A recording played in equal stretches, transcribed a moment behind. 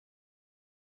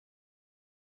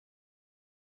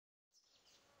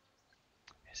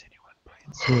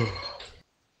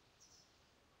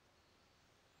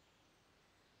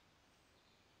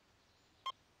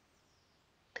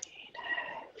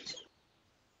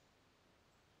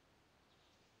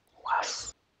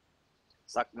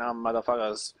Suck now,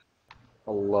 motherfuckers.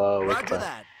 Hello. Roger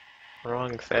that.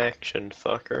 Wrong faction,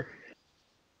 fucker.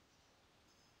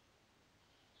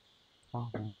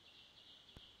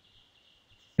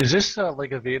 Is this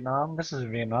like a Vietnam? This is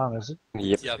Vietnam, is it?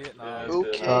 Yep.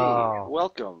 Okay, Oh.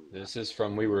 welcome. This is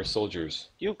from We Were Soldiers.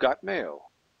 You've got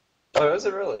mail. Oh, is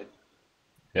it really?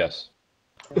 Yes.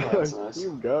 Oh, that's nice.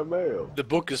 You've got mail. The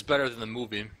book is better than the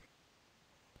movie.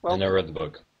 Well, I never read the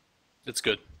book. It's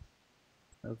good.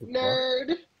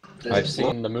 nerd. I've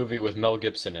seen the movie with Mel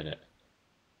Gibson in it.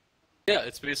 Yeah,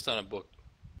 it's based on a book.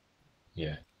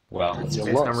 Yeah. Well, It's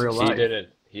based on real life.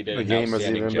 He did The an game was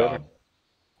outstanding even job. better.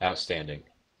 Outstanding.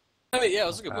 I mean, yeah, it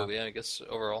was a good movie, I guess,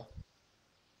 overall.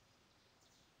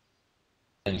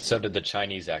 And so did the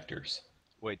Chinese actors.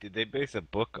 Wait, did they base a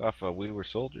book off of We Were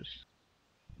Soldiers?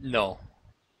 No.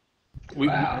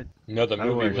 No, the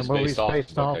movie was based off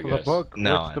the book, I guess. book,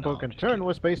 No, which the I book know. in turn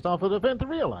was based off of the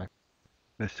real life.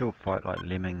 They still fight like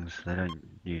lemmings. They don't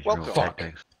use Welcome. real Fuck.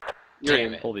 tactics.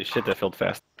 Damn it. Holy shit, that filled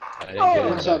fast. I didn't get into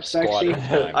what's that up, squad sexy? in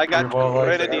time. I got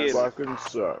Reality in. Fucking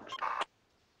sucks.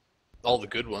 All the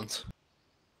good ones.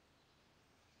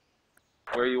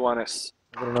 Where you want us?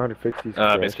 I don't know how to fix these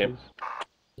Base camp.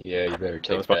 Yeah, you better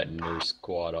take let's that new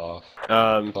squad off.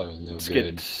 Let's no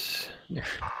good. get...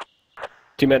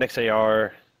 2 medics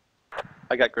AR,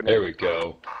 I got grenade. There we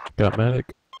go. Got medic.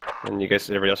 and you guys,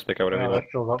 everybody else pick out whatever you that want.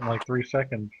 fills up in like 3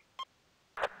 seconds.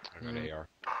 I got AR.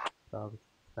 So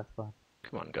that's fine.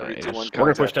 Come on, 3, guys. 2, 1, We're gonna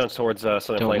push contact. down towards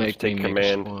Southern Don't Flank, make take me make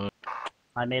a command. squad.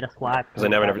 I made a squad. Because I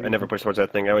never push towards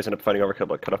that thing. I always end up fighting overkill,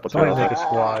 but cut off It's only between make a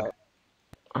squad.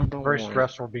 I don't Very want-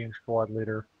 stressful being squad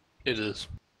leader. It is.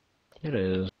 It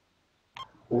is.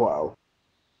 Wow.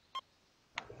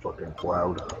 Fucking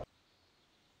cloud.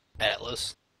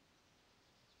 Atlas.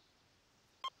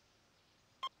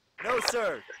 No,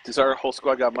 sir. Does our whole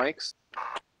squad got mics?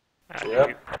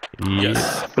 Yep.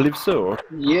 Yes. I believe so.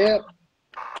 Yep,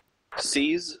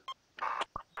 C's?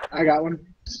 I got one.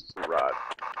 Rod.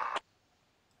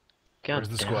 God Where's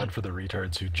the damn squad it. for the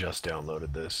retards who just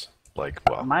downloaded this? Like,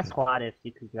 wow. My squad, if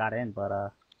you could got in,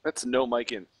 but That's no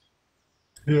mic in.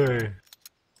 Yay.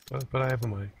 But I have a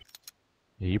mic.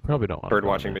 Yeah, you probably don't want Bird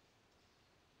watching me.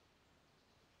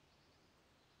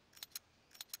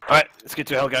 Alright, let's get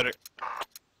to Hellgatter.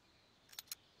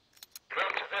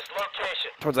 Move to this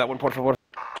location. Towards that 1.4.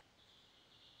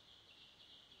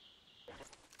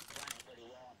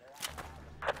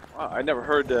 Wow, I never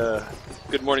heard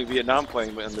Good Morning Vietnam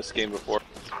playing in this game before.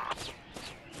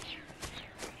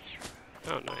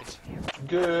 Oh, nice.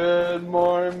 Good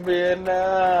morning,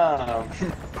 Vietnam.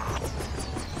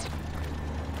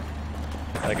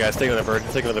 Alright guys, take another bird.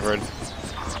 Take another bird.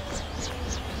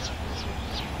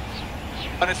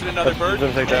 Punishing another bird?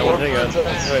 Don't take that one. Hang on.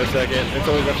 Wait a second. It's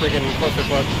always a freaking cluster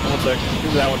clutch. 1 sec. Do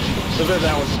that one. Deserve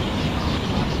that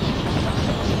one.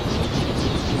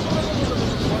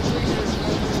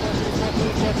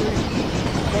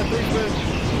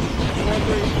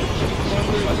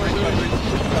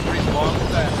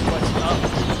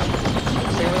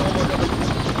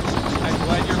 I'm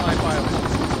glad you're my pilot.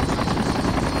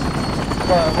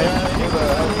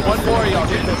 One more, y'all.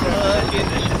 Get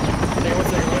Hey, 1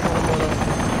 second.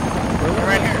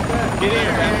 right here. Get in.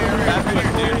 Back foot,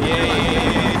 dude. Yeah.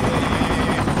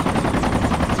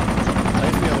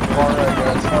 Alright,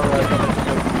 guys. Alright.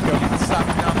 Stop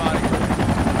me. I'm out of here.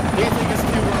 Do you think it's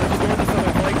too just go to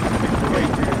Southern Flank?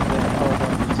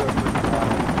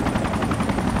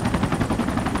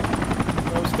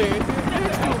 I'm staying here.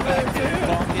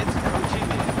 It's coaching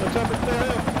me. I'm jumping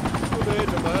down to the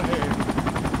edge of my head.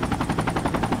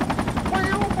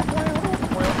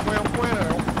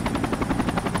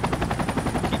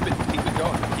 Keep it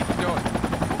going. Keep it going.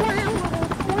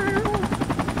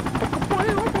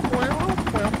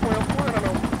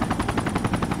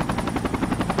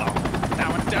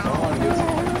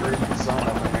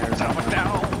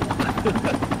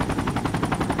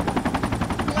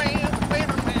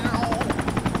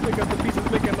 Pick up the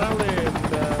pieces, make an island.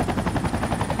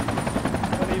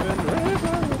 Not even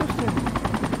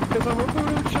because I'm a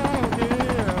voodoo child,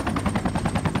 yeah.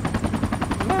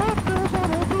 Love goes on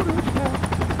a voodoo child.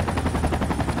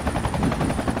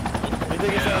 I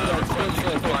think it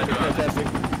sounds like fantastic.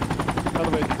 By the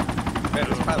way, Man,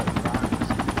 this pilot rocks.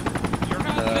 You're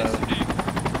not listening.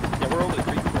 Yeah, we're over the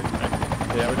creek right now.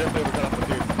 yeah, we're definitely over cut off the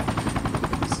dude.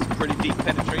 This is pretty deep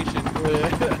penetration.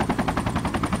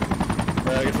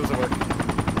 I guess this doesn't work.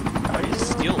 Are you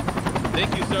skilled?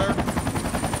 Thank you, sir.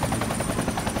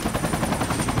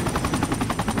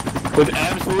 Was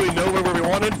absolutely nowhere where we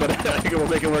wanted, but I think we'll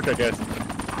make it work, I guess.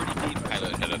 Pretty deep.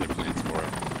 Pilot had other plans for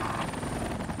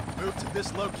him. Move to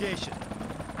this location.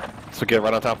 So get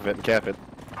right on top of it and cap it.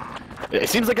 It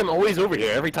seems like I'm always over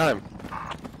here, every time.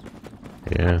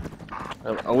 Yeah.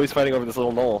 I'm always fighting over this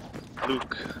little knoll.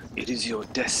 Luke, it is your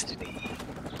destiny.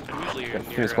 I'm usually Yeah, near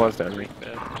here's squads down. creek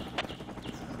bed.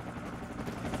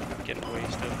 Getting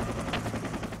wasted.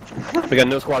 We got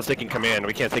no squads taking command.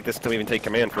 We can't take this until we even take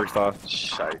command first off.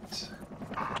 Shite.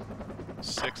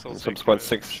 6 will Some take squad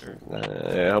command, 6. Sure.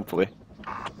 Yeah, hopefully.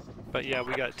 But yeah,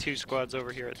 we got 2 squads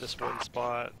over here at this one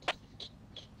spot.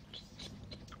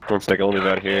 One second, I'll move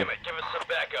out here. Give us some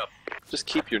backup. Just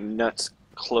keep your nuts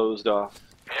closed off.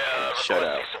 Yeah, Shut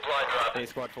out. Supply drop. Hey,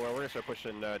 squad 4, we're gonna start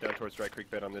pushing down towards Dry Creek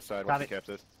bed on this side Copy. once we cap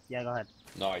this. Yeah, go ahead.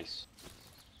 Nice.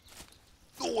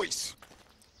 Noise.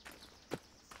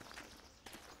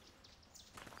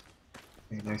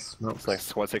 Hey, nice smokes. It's like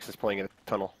squad 6 is playing in a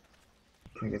tunnel.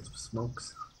 Can I get some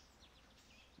smokes?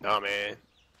 Nah, man.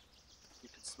 You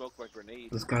can smoke like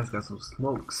grenades. This guy's got some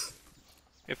smokes.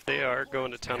 If they are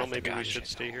going to tunnel, maybe we should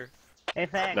stay here. Hey,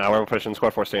 Fang. Nah, we're pushing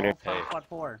squad 4 staying here. Hey. Squad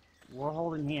 4. We're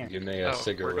holding here. Give me Oh, a we're going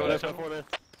cigarette. to Squad 4 then?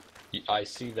 I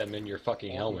see them in your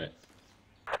fucking helmet.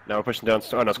 Now we're pushing down.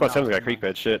 Oh no, squad 7's got creek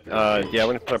bed. Shit. Yeah, we're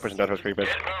gonna start pushing down towards creek bed.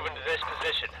 Get moving to this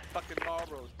position. Fucking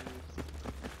Marlboros, dude.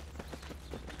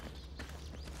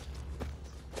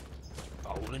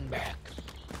 Holding back.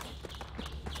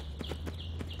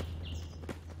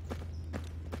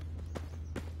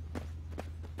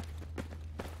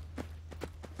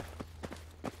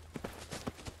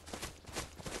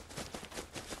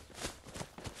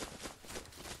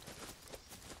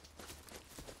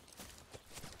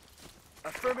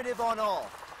 Affirmative on all.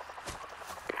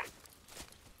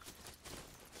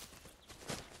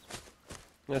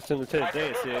 That's in the tent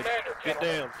dance, dude. Get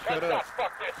down. Shut up.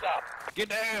 Fuck this up. Get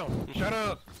down. Shut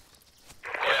up.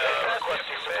 Yeah,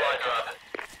 requesting supply drop.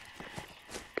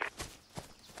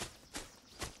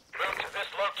 Move to this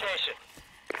location.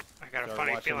 I got a Start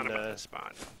funny watching, feeling about this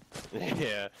spot.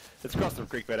 Yeah. It's across the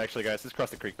creek bed actually, guys. It's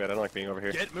across the creek bed. I don't like being over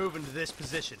here. Get moving to this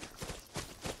position.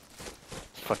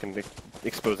 Fucking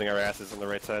exposing our asses on the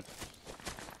right side.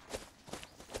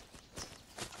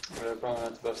 Yeah, probably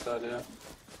not the best idea.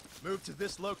 Move to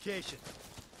this location.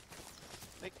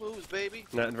 Make moves, baby.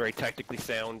 Not very tactically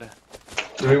sound.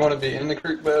 Do we want to be in the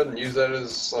creek bed and use that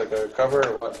as like a cover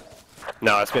or what?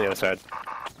 No, let's go on the other side.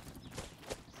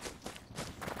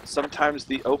 Sometimes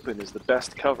the open is the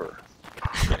best cover.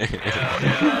 Requesting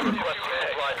supply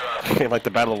drop. Like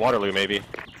the Battle of Waterloo, maybe.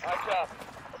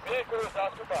 Vehicle is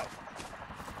occupied.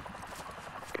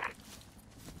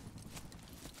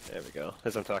 There we go.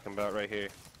 That's what I'm talking about right here.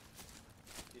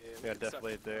 Yeah, We got death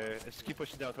blade there. Let's just keep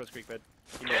pushing down towards creek bed.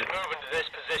 You know Get it. moving to this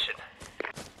position.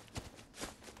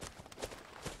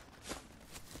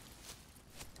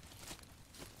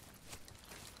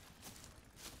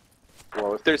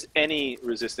 Well, if there's any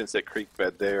resistance at creek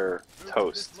bed, they're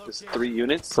toast. There's 3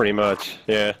 units. Pretty much,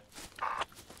 yeah.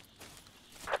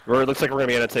 It looks like we're gonna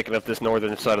be end up taking up this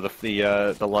northern side of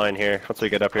the line here once we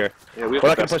get up here. Yeah, we We're have not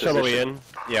the gonna best push all the way position. in.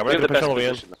 Yeah, We we're have not the gonna push best all the way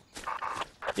in. position.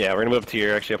 Yeah, we're gonna move up to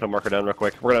here. Actually, I'm gonna mark her down real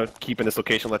quick. We're gonna keep in this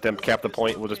location, let them cap the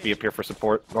point. We'll just be up here for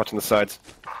support, watching the sides.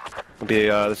 We'll be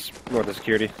this northern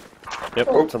security. Yep,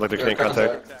 sounds like they're staying in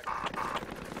contact.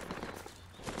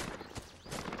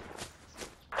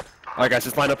 All right, guys,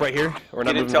 just line up right here. We're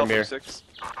not Get moving intel from here. 6.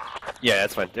 Yeah,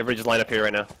 that's fine. Everybody just line up here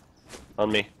right now.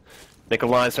 On me. Make a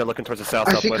line, start looking towards the south,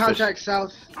 I see southwest. contact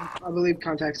south. I believe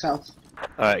contact south.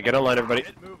 Alright, get online, everybody.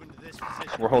 Get moving to this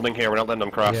position. We're holding here. We're not letting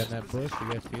them cross. Yeah, in that bush.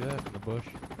 You guys see that in the bush?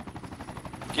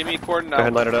 Give me coordinates. Go ahead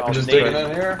and light it up. I'll Just name digging it.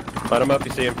 in here. Light them up,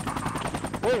 you see him.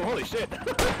 Whoa, holy shit.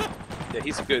 Yeah,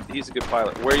 he's a good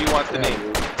pilot. Where you want the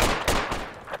name?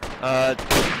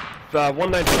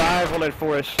 195,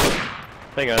 194-ish.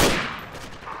 Hang on.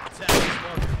 Attack this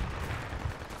marker.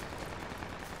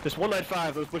 Just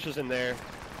 195, those bushes in there.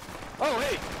 Oh,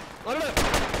 hey! Light it up!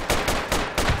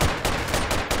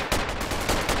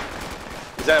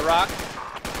 Is that rock?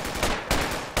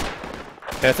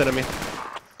 That's enemy.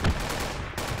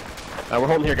 We're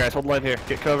holding here, guys. Hold the line here.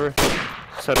 Get cover.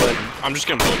 Settle in. I'm just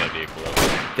gonna blow that vehicle up.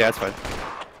 Yeah, that's fine.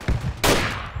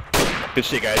 Good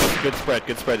shit, guys. Good spread,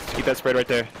 good spread. Just keep that spread right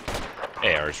there.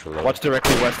 ARs for low. Watch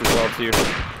directly west as well, too.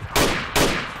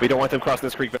 We don't want them crossing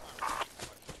this creek.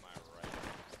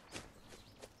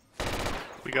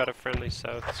 We got a friendly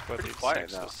south. Squad Pretty leads quiet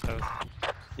 6 now. to south.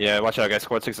 Yeah, watch out, guys.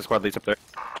 Squad 6, the squad leads up there.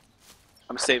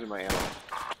 I'm saving my ammo.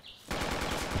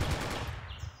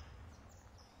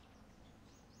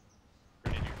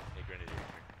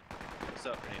 What's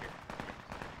up, Grenadier?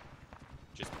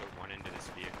 Just put one into this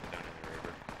vehicle down in the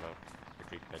river. Well, the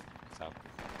creek bed.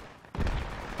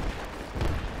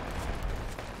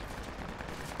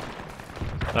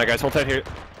 Alright guys, hold tight here.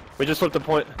 We just flipped the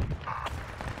point.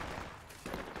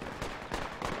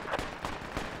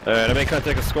 Alright, I made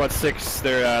contact with Squad 6.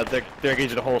 They're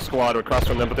engaging the whole squad. We're across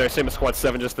from them, but they're same as Squad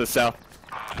 7 just to the south.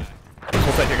 Just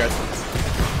hold tight here, guys.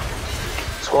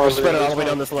 Squad We're spread out all the way leader,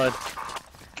 down this line.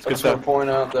 I just want to point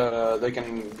out that they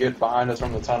can get behind us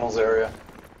from the tunnels area.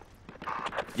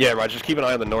 Yeah, Roger, just keep an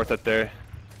eye on the north up there.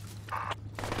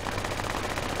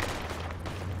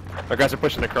 Our guys are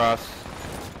pushing across.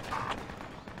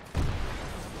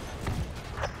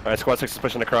 Alright, Squad 6 is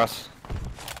pushing across.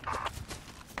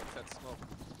 That's smoke.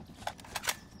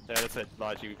 Yeah, that's it.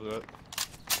 Lodge, you blew it.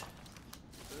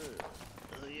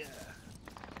 Oh yeah.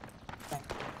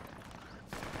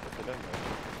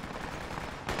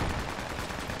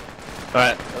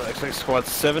 Alright, looks like Squad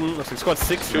 7, looks like Squad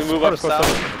 6. Should we move up south?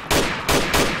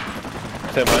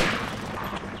 Stand by.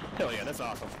 Hell yeah, that's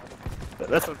awesome.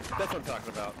 That's what I'm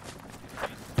talking about.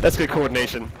 That's good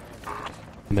coordination.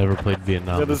 Never played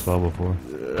Vietnam this well before.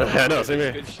 I know, same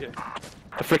here. Good shit.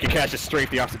 The freaking cache is straight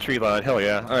the opposite tree line. Hell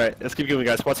yeah. Alright, let's keep going,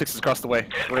 guys. Squad 6 is across the way.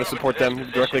 We're gonna support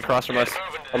them directly across from us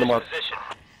on the mark.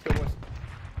 Go, boys.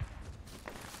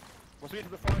 Once we get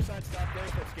to the far side, stop there,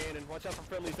 start scanning. Watch out for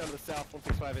friendlies down to the south,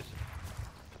 165-ish.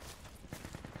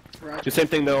 Roger. Do the same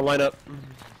thing though, line up.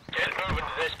 Get moving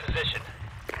to this position.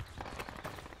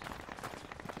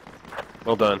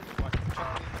 Well done. Watch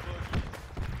Charlie in the bush.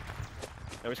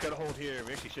 Now we just gotta hold here.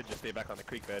 We actually should just stay back on the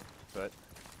creek bed, but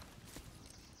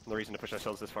no reason to push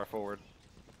ourselves this far forward.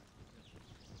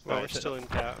 Well, Alright, we're still in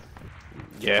cap.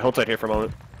 Yeah, hold tight here for a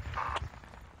moment.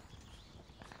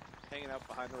 Hanging out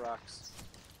behind the rocks.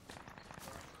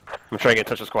 I'm trying to get in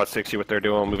touch with Squad 6, see what they're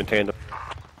doing. I'll move in tandem.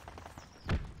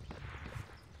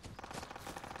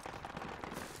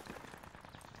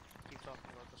 Keep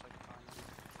talking about this like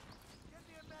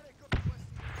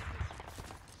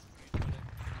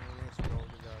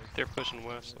they're pushing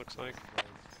west, looks like.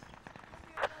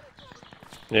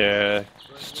 Yeah,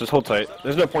 just hold tight.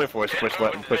 There's no point for us to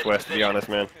push west, to be honest,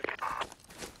 man.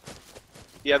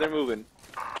 Yeah, they're moving.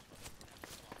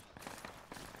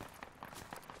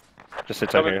 Just sit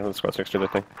tight here, let the Squad 6 do their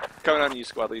thing. Coming on you,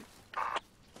 squad lead.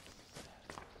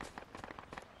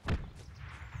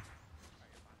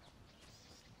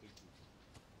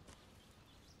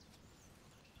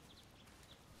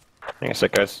 Hang on a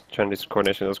sec, guys. Trying to do some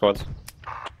coordination of those squads.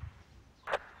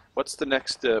 What's the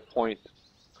next point?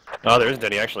 Oh, there isn't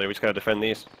any, actually. We just gotta defend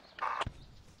these.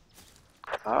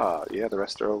 Ah, yeah, the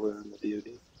rest are over in the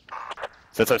DoD.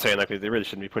 So that's what I'm saying, like, they really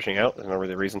shouldn't be pushing out. There's no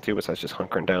really reason to, besides just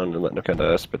hunkering down and letting them come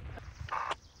to us, but...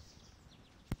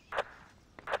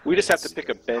 We just have to pick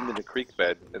a bend in the creek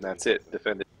bed, and that's it.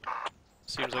 Defend it.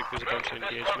 Seems like there's a bunch of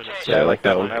engagement. Yeah, I like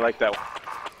that one. I like that one.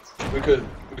 We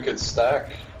could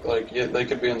stack. Like, yeah, they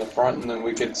could be in the front, and then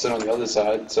we could sit on the other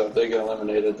side. So if they get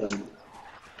eliminated, then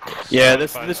Yeah,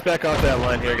 let's back off that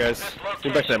line here, guys.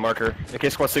 Get back to that marker. In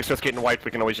case Squad 6 starts getting wiped,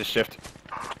 we can always just shift.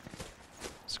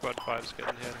 Squad 5's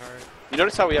getting hit hard. You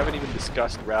notice how we haven't even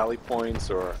discussed rally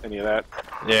points or any of that?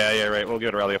 Yeah, right. We'll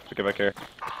get a rally up to get back here.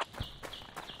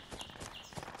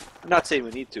 I'm not saying we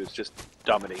need to, it's just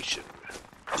domination.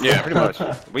 Yeah, pretty much.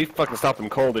 We fucking stopped them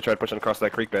cold. They tried pushing across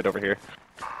that creek bed over here.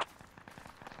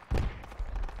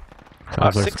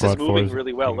 Sounds like 6 is Squad 4 moving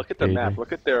really well. Look at the map.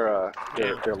 Look at their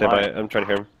Stand by. line. I'm trying to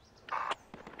hear him.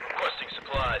 Requesting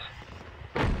supplies.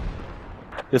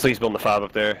 Looks like he's building the fob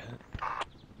up there.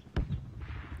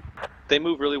 They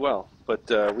move really well, but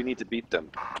we need to beat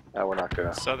them. We're not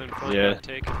gonna. Southern flank Yeah. got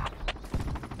taken.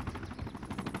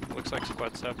 Looks like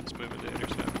Squad 7's moving to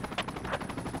intercept.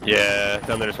 Yeah,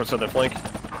 down there's what's on the flank.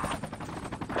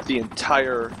 The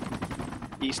entire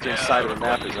eastern side of the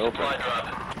map is open.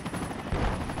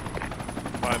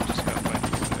 5 just got wiped.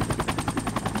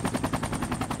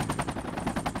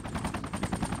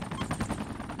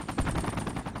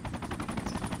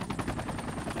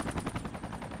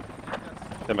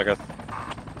 Oh my god.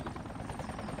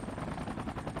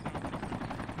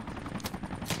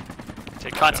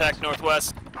 Take Contact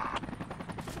northwest.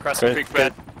 Across the creek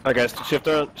bed. Alright guys, shift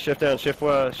down, shift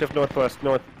northwest,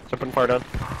 north. Start putting fire down.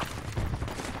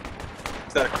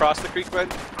 Is that across the creek bed?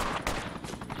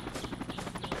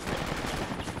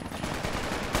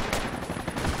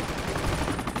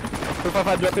 Put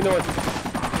 5-5 directly north.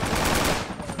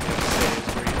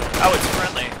 Oh, it's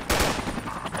friendly.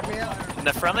 Isn't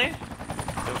that friendly?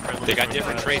 They got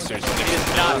different tracers. It is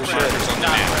not friendly. Markers on the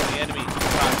Not map. friendly. Enemy.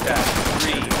 Contact.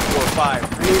 3, 4, 5.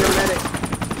 I need a medic.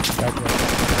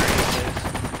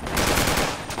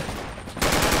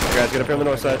 Guys, get up here on the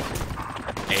north side.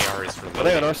 AR is Are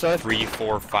they on our side? 3,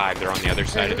 4, 5. They're on the other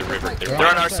side of the river. They're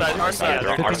on our side. Our side. Yeah,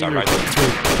 they're on our side. Right.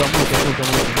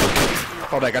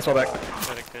 Fall back, guys, fall back.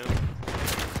 Medic down.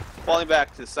 Falling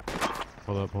back to the side.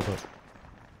 Hold up, hold up.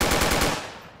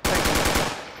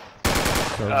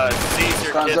 C's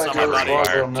your kids on my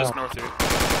body. Just north of you.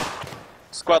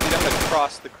 Squad lead, I'm gonna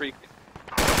cross the creek.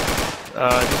 Just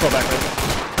fall back, man.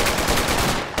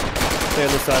 Stay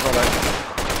on this side, fall back.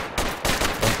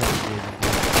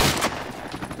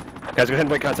 Guys, go ahead and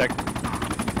break contact.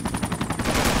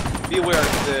 Be aware,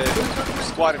 the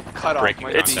squad cut off.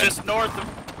 It's just north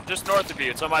of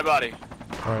you. It's on my body.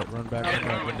 Alright, run back, Get run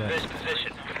back, moving run to back. this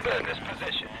position. Confirm this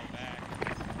position.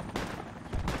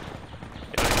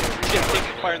 Jim, take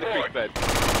fire in the creek bed.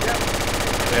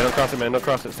 Yeah, don't cross it, man. Don't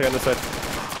cross it. Stay on this side.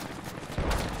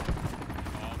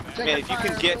 Man, if you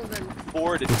can get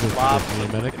forward and This is lob the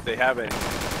them, medic. if they have any,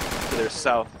 to their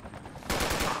south.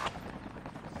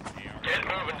 Get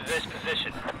moving to this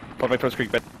position. Fall back towards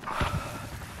creek bed.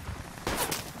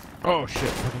 Oh shit,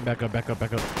 fucking back up, back up,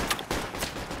 back up.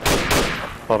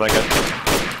 Fall back up.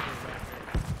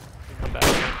 Come back.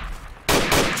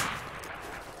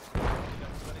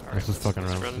 Let's just fucking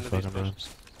run, Run let's into just these fucking run. bushes.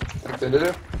 Think they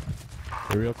do?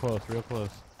 They're real close, real close.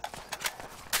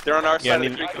 They're on our Yeah, I side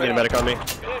need, of the I creek need a bed. medic on me.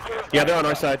 Yeah, they're on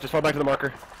our side. Just fall back to the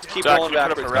marker. Keep Zach, rolling can you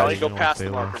put up backwards. a rally? Go You past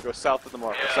don't the stay marker. Go south of the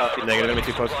marker. Southeast. Negative, enemy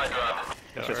too close. Supply drop.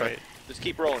 That's All right. right. Just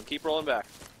keep rolling. Keep rolling back.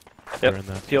 They're in Yep.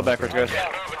 that Peel backwards, guys.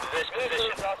 Get moving to this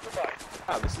position.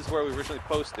 Ah, this is where we originally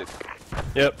posted.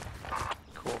 Yep.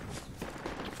 Cool.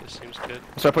 This seems good.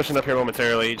 Start pushing up here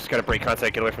momentarily. You just gotta break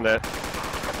contact, get away from that.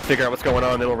 Figure out what's going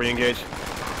on, then we'll re-engage.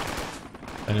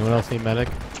 Anyone else need medic?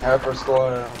 Half our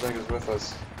squad, I don't think, is with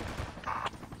us.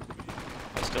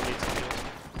 I still need some heals.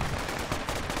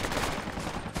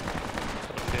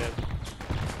 Okay.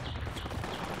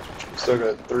 Still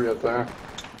got 3 up there.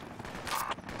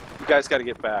 You guys got to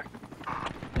get back.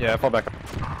 Yeah, fall back.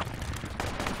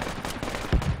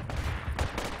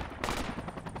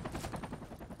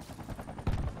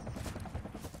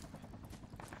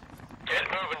 Get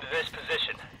moving to this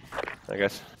position. I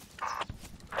guess.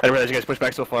 I didn't realize you guys pushed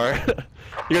back so far.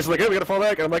 You guys are like, hey, we gotta fall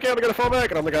back. And I'm like, yeah, we gotta fall back.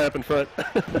 And I'm the guy up in front.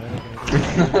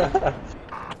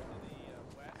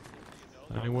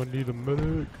 Anyone need a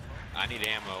medic? I need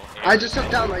ammo. I just took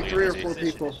down like 3 or 4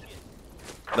 people.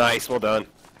 Nice, well done.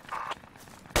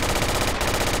 Yeah,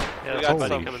 We that's got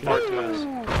buddy some coming back to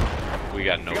us. We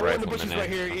got no We got one in the riflemen bushes in. right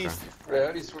here, east. Yeah,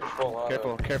 how do you switch full auto?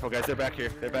 Careful, careful, guys. They're back here.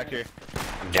 They're back here.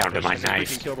 I'm down to my I just freaking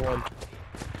knife. killed one.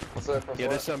 What's that? Press Yeah,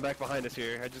 there's left? some back behind us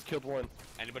here. I just killed one.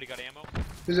 Anybody got ammo?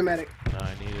 Who's a medic? No,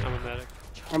 I need it. I'm a medic.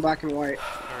 I'm black and white.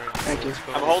 Alright. Thank you.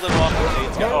 I'm holding off on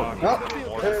AIDS. Oh,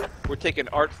 Oh, we're taking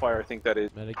art fire, I think that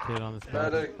is. Medic kit on this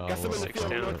Medic. Oh, Got some in the well. field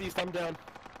down. northeast. I'm down.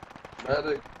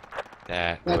 Medic.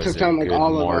 That that was took a down like good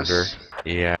all of mortar. us.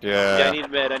 Yeah. Yeah, I need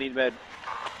med. I need med.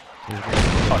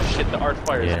 Oh shit, the art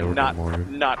fire Yeah, is we're not mortar.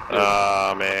 good.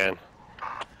 Oh, man.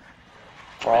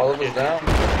 All of us down.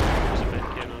 There's a med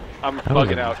kit on me. I'm That was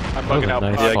bugging a- out. I'm that was bugging a out.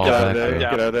 nice Yeah, fall get out back of there. there.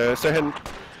 Get out of there. Start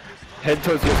head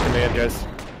towards US command, guys.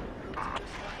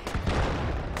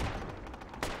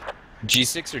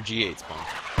 G6 or G8 spawn?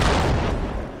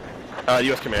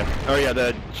 US command. Oh, yeah,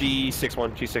 the G6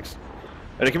 one. G6.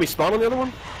 And can we spawn on the other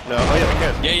one? No. Oh, yeah, we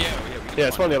can. Yeah. Yeah,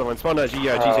 spawn on the other one. Spawn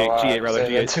G8, Oh, G8 rather.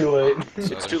 saying G8. Too late.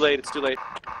 It's too late. It's too late.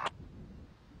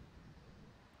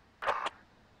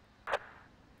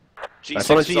 I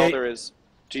saw G6 a is all G8. there is.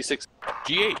 G6.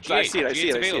 G8. I see it, I see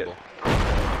it, G8's I see it. available.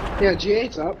 Yeah,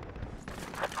 G8's up.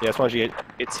 Yeah, spawn G8.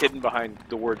 It's hidden behind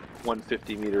the word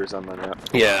 150 meters on the map.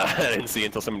 Yeah, I didn't see it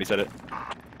until somebody said it.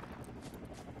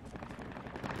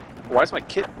 Why is my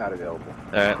kit not available?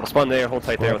 Alright, we'll spawn there. Hold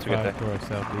tight there once we get there. To our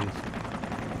southeast.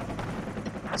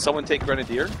 Someone take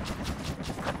Grenadier?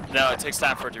 No, it takes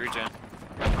time for it to regen.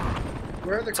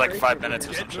 Where are the It's like crates 5 over minutes or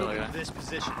here? some shit like that. This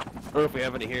position. I don't know if we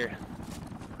have any here.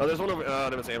 Oh, there's one over. Oh,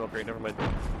 there was ammo crate. Never mind.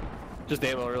 Just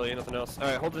ammo, really. Nothing else. All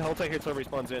right, hold tight here until everybody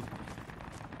spawns in.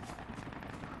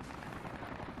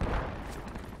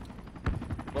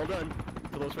 Well done.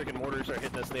 So those freaking mortars are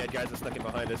hitting us, and they had guys that stuck in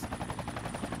behind us.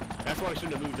 That's why I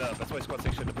shouldn't have moved up. That's why Squad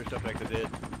 6 shouldn't have pushed up like they did.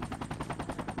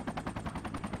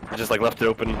 I just like left it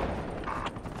open.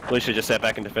 Really should have just sat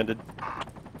back and defended.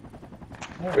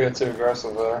 We got too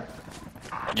aggressive there.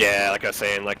 Yeah, like I was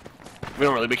saying, like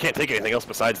we can't take anything else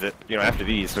besides it. You know, after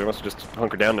these, so we must just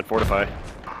hunker down and fortify.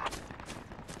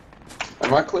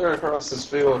 Am I clear across this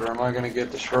field, or am I going to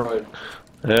get destroyed?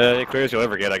 As clear as you'll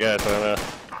ever get, I guess. I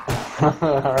don't know.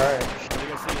 Alright.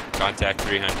 Contact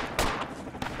 300.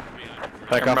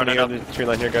 Back I'm off on running the up. other tree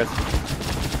line here, guys.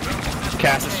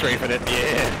 Cass is strafing it,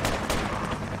 yeah.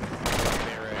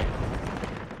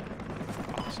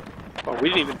 Oh, we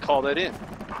didn't even call that in.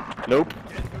 Nope.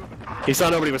 He saw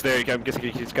nobody was there. I'm guessing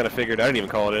he just kind of figured. I didn't even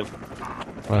call it in.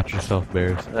 Watch yourself,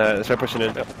 bears. Start pushing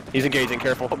in. He's engaging,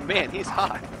 careful. Oh man, he's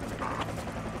hot.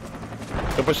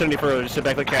 Don't push it any further, just sit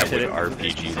back like cash hit it.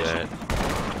 RPG that.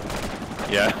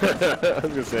 Yeah, I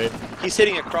was gonna say. He's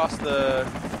hitting across the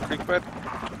creek bed.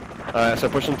 So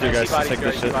pushing through, guys. Let's take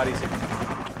this shit.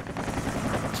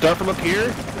 Start from up here,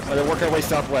 and then work our way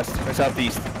southwest, or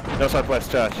southeast. No,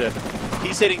 southwest, shit.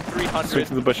 He's hitting 300. Swing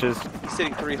through the bushes. He's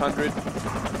hitting 300.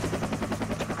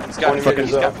 He's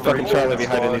got fucking Charlie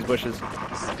behind in these bushes.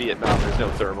 This is Vietnam, there's no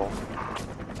thermal.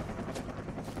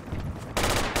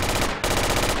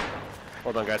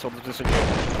 Hold on, guys, hold the position here.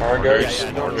 Alright, guys.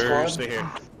 Mortars. Stay here.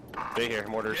 Stay here,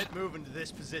 mortars. Get moving to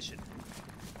this position.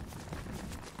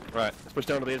 Right, let's push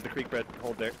down to the edge of the creek bed.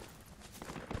 Hold there.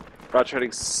 Roger,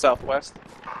 heading southwest.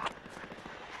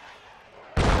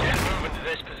 Get moving to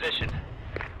this position.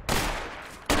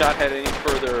 Do not head any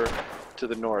further to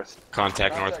the north.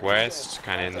 Contact northwest,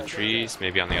 kind of in the trees,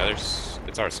 maybe on the others.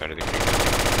 It's our side of the creek.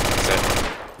 Is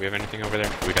that, we have anything over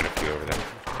there? We got a few over there.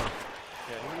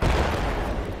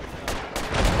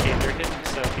 Okay, they're hitting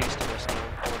southeast of us now.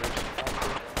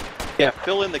 Mortars. Yeah,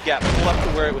 fill in the gap. Pull up to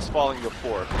where it was falling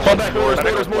before. Fall back,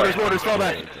 mortars, fall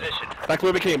back. Back to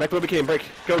where we came, break.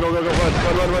 Go, run,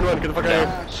 get the fuck out of here.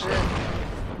 Ah, shit.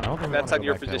 I don't think That's I on wanna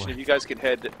your go back that position. way. If you guys can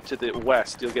head to the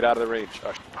west, you'll get out of the range.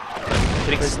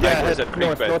 Hitting snipers at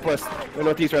creek bed. Northwest, or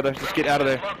northeast rather. Just get out of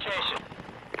there. Location.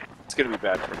 It's gonna be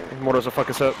bad for me. Mortars will fuck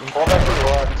us up. Fall back to the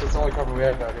rocks. It's the only cover we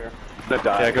have out here. I'm gonna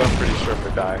die. Yeah, go. I'm pretty sure I'm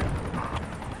gonna die.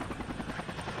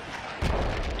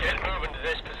 Get moving to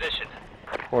this position.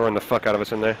 Or run the fuck out of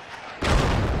us in there.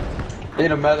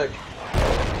 Need a medic.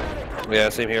 Yeah,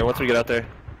 same here. Once we get out there.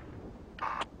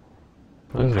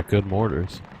 Those are good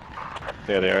mortars.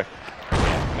 There they are.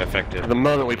 Effective. The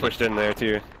moment we pushed in there,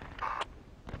 too.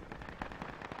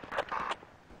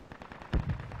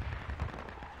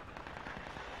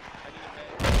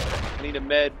 I need a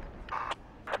med.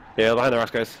 Yeah, behind the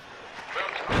rocks, guys.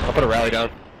 I'll put a rally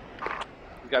down.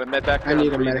 You got a med back there? I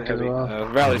need a I'm breathing medic as heavy. well.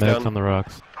 Rally's Medics down. on the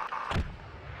rocks.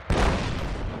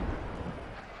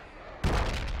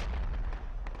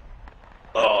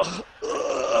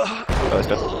 Rally's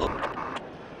down.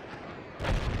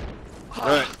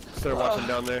 Alright, start watching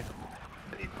down there.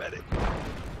 I need medic.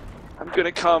 I'm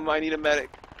gonna come. I need a medic.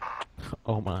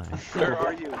 Oh my. Where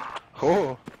are you?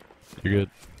 Oh. You're good.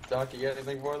 Doc, you got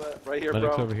anything for that? Right here,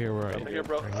 Medic's bro. over here, where are you? Right here,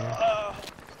 bro. Right here?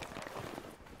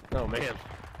 Oh, man.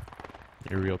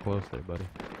 You're real close there, buddy.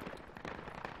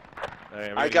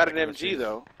 Right, I got an MG,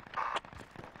 though.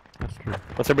 That's true.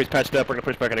 Once everybody's patched up, we're gonna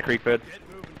push back on the creek bed. Get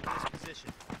moving to this position.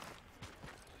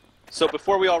 So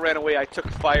before we all ran away, I took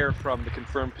fire from the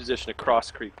confirmed position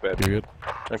across creek bed. You're good.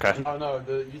 Okay. Oh no,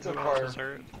 you took fire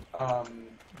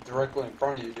directly in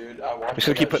front of you, dude. I watched. Just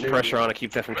gonna keep putting pressure on and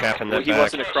keep them from capping that He back.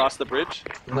 wasn't across the bridge?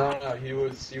 No, he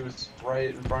was right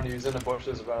in front of you. He was in the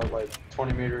bushes about like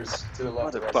 20 meters to the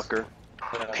left of us. Motherfucker.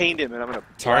 Yeah. Pained him, and I'm gonna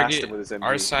blast Target him with his MG.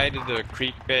 our side of the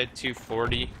creek bed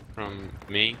 240 from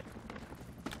me.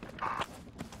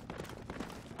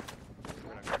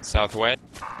 Southwest.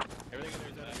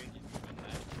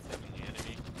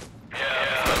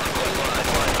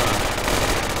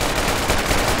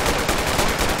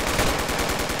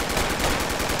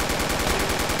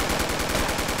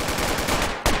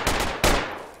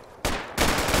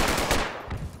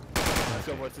 Let's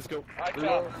go, boys, let's go.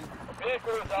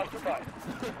 Vehicle is occupied.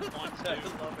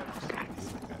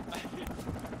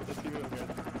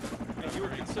 You were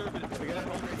conservative.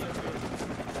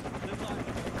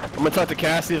 I'm gonna talk to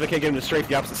Cass, see if I can't get him to strafe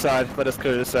the opposite side. Let us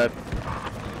clear this side.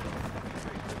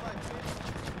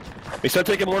 We start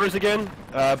taking mortars again.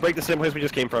 Break the same place we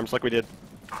just came from, just like we did.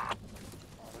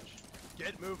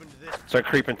 Get moving to this. Start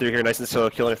creeping through here nice and slow,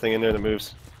 kill anything in there that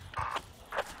moves.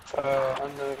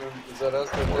 Unknown. Is that us?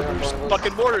 That they're in front of us?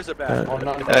 Fucking mortars are back. Oh,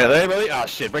 no, Hey, really? Ah,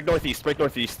 shit. Break northeast,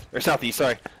 or southeast,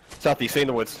 sorry. Southeast, stay in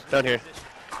the woods. Down here.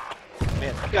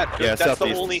 Man, they got good. Yeah, That's the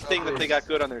southeast. only thing that they got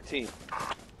good on their team.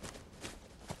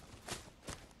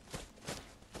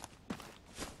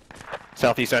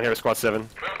 Southeast down here with squad 7.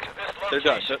 They're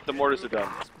done. The mortars are done.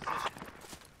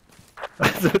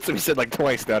 That's what we said like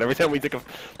twice now. Every time we take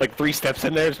like 3 steps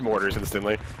in there, there's mortars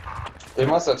instantly. They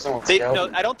must have someone They,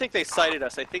 scouting. no, I don't think they sighted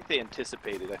us. I think they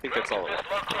anticipated. I think that's all it was.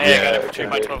 Hey, I got Yeah, it. Check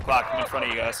by 12 o'clock. I'm in front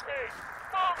of you guys.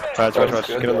 Alright, That's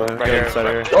get good, on the though. get on the side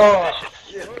here. Oh,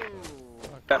 shit.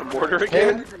 Got a mortar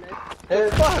again?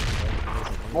 Hit.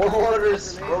 More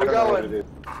mortars. Where we going?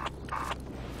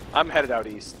 I'm headed out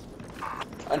east.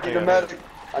 I need a medic.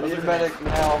 I need a medic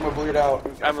now. I'm gonna bleed out.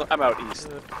 I'm out east.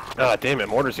 Ah, damn it,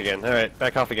 mortars again. Alright,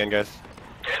 back off again, guys.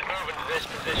 Get moving to this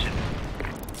position.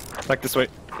 Back this way.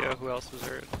 Yeah, who else was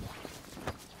hurt?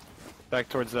 Back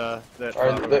towards that.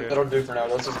 Alright, that'll do for now.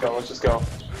 Let's just go. Let's just go.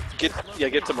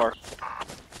 Get to Mark.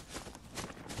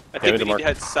 I think we need to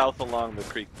head south along the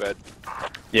creek bed.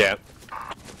 Yeah.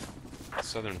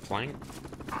 Southern flank.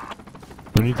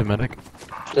 Who needs a medic?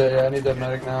 Yeah, I need that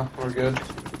medic now. We're good.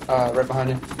 Right behind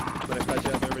you.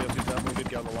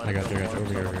 I got you. Over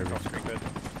here. Over here.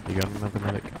 You got another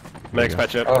medic? Medics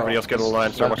patch up. Everybody else get on the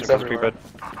line. Start watching across the creek bed.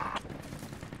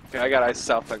 Okay, I got eyes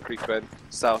south on creek bed.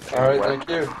 South. Alright, west. thank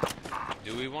you.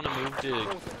 Do we want to move to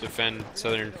defend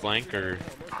southern flank or?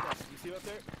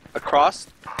 Across?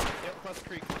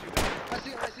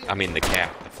 I mean the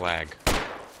cap, the flag.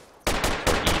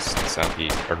 Or east,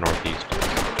 southeast, or northeast.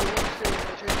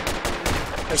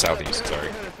 Or southeast, sorry.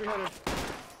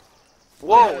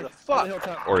 Whoa, the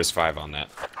fuck? Or is 5 on that?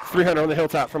 300 on the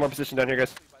hilltop from our position down here,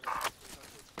 guys.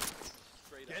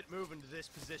 Get moving to this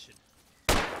position.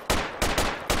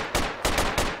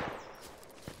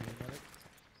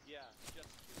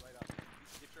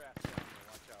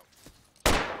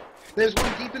 There's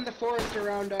one deep in the forest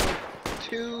around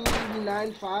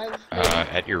 295.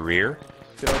 At your rear?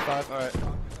 205, alright.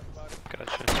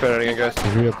 Gotcha. Spread out again, guys.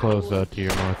 He's real close to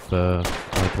your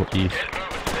northeast.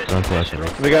 Northwest.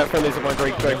 We got friendlies at my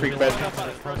creek bed.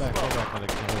 Fall back, medic.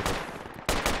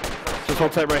 Just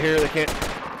hold tight right here. They can't.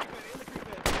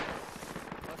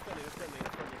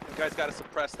 You guys gotta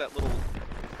suppress that little...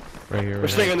 Right here. We're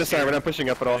staying on this side. We're not pushing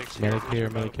up at all. Medic here,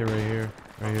 right here.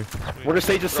 Right here. We're gonna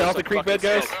stay just south of creek bed,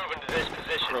 guys.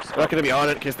 We're not gonna be on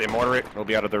it in case they mortar it. We'll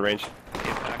be out of their range.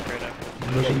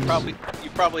 Yeah, you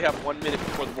probably have 1 minute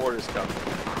before the mortars come.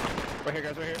 Right here,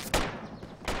 guys. Right here.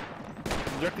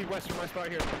 Directly west from my spot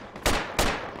here.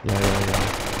 Yeah.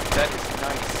 That is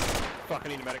nice. Fuck, I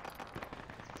need a medic.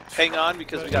 Hang on,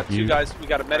 because we got two guys. We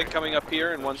got a medic coming up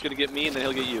here, and one's gonna get me, and then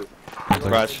he'll get you.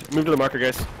 Raj, move to the marker,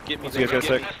 guys. Get me. Once you guys get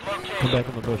a sec. Come back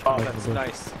in the bush. Oh, that's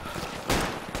nice.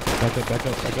 Back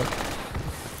up.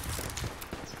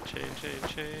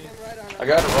 Chain. I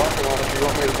got a rocket on if you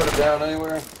want me to put it down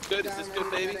anywhere. Good, is this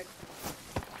good, baby?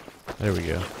 There we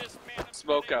go.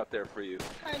 Smoke out there for you.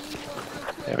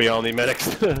 Yeah, we all need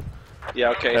medics. Yeah,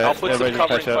 okay. I'll put some everybody just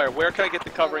covering patch up. fire. Where can I get the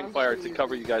covering fire to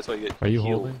cover you guys while you get Are you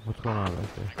healed? holding? What's going on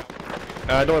right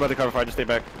there? Don't worry about the cover fire. Just stay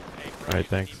back. Alright,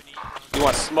 thanks. You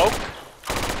want smoke?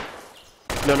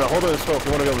 No, hold on the smoke.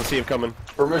 We want to be able to see him coming.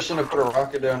 Permission to put a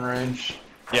rocket down range.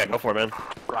 Yeah, go for it, man.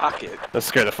 Rocket. Let's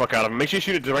scare the fuck out of him. Make sure you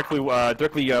shoot it directly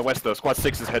west, though. Squad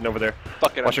 6 is heading over there.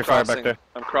 Fuck it, Watch your fire back there.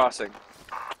 I'm crossing.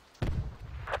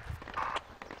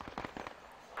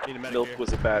 Need a medic Milk here.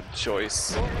 was a bad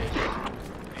choice.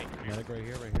 Medic right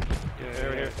here. Yeah,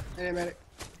 right here. Hey, medic.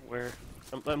 Where?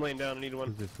 I'm laying down. I need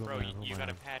one. Bro, You got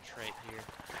a patch right here.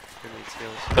 Who needs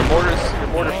heals? The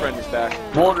mortar friend is back.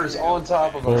 Mortar's on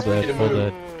top of us. Hold We need to that.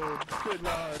 move. Good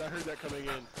lord, I heard that coming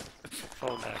in.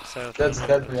 Fall back south. That's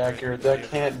deadly accurate. That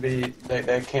can't be.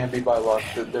 That can't be by luck.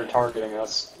 They're targeting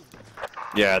us.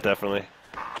 Yeah, definitely.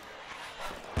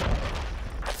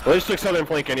 Well, they just took southern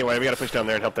flank anyway. We gotta push down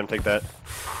there and help them take that.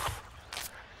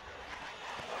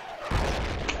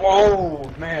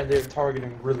 Oh man, they're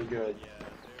targeting really good.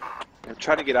 I'm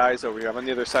trying to get eyes over here. I'm on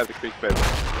the other side of the creek bed.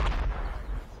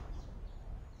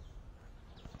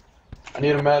 I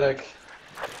need a medic.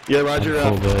 Yeah, Roger.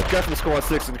 Hold it. Guy from Squad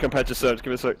 6 and come patch us up. Just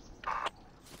give it a sec.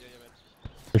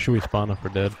 Where should we spawn if we're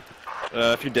dead?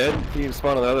 If you're dead, you can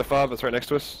spawn on the other fob that's right next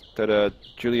to us. That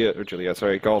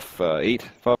Golf 8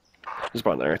 fob. Just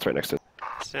spawn there. It's right next to it.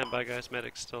 Stand by, guys.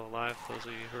 Medic's still alive. Those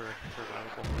of you who are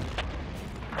survivable.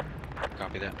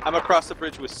 Copy that. I'm across the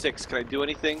bridge with 6. Can I do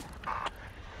anything?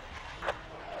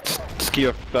 Ski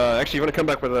up. Actually, you want to come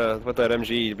back with that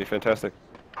MG? It'd be fantastic.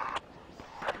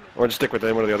 Or just stick with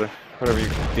them, one or the other, whatever you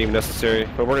deem necessary.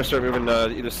 But we're gonna start moving.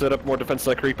 Either set up more defense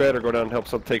like creek bed, or go down and help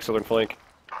take southern flank.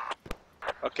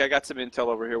 Okay, I got some intel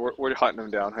over here. We're hunting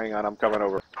them down. Hang on, I'm coming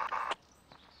over.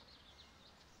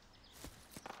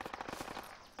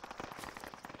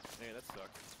 Man, that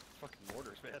sucked. Fucking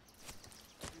mortars, man.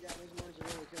 Yeah, those mortars are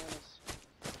really killing us.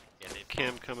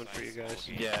 Cam coming for you guys.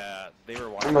 Yeah, they were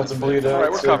I'm watching. about to bleed out.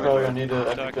 Alright, we're so coming. probably I need to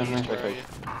Doc, epic in east, there. where are you?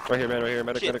 Right here, man. Right here.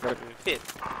 Medic. Hit.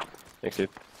 Thanks, dude.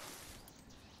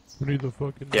 We need the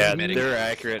fucking. Yeah, Medic. they're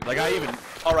accurate. Like I even.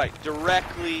 All right,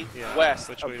 directly Yeah, west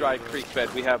which of way Dry do we go? Creek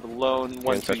Bed, we have lone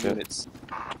 1-2 infected. units.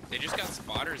 They just got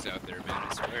spotters out there, man,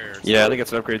 I swear. Yeah, I think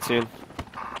it's an upgrade soon.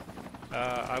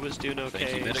 I was doing Thank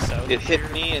okay you, medic. south It of hit here,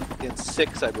 me in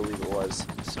 6, I believe it was.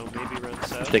 so maybe run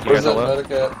south. Take you Where's guys that all up.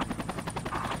 medic at?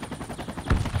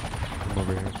 I'm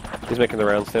over here. He's making the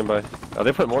round. Stand by. Oh,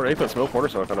 they put smoke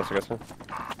mortars on us, I guess. Huh?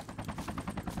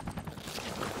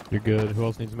 You're good. Who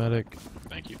else needs medic?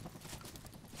 Thank you.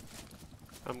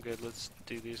 I'm good. Let's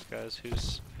do these guys.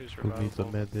 Who's Who needs a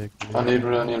revivable? medic? I need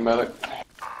a medic.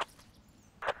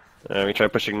 We try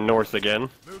pushing north again,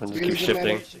 and just keep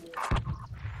shifting.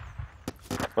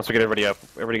 Once we get everybody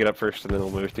get up first, and then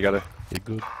we'll move together. You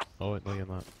good? Oh wait, no you're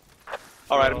not.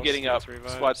 Alright, Who I'm getting up. else needs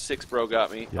revived? Squad 6 bro got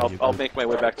me. Yeah, I'll make my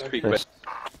way back to creek bed. Nice.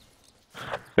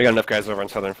 We got enough guys over on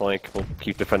southern flank. We'll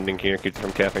keep defending here, keep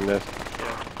them capping this.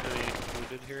 Yeah. Any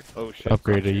wounded here? Oh shit.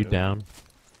 Upgrade, are you down?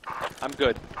 I'm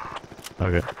good.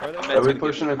 Okay. Are we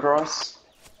pushing across?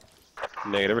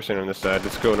 Negative, we're staying on this side.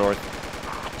 Let's go north.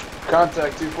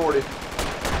 Contact 240.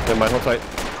 Never mind, hold tight.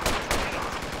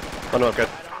 Oh no, good.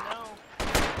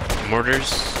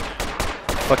 Mortars.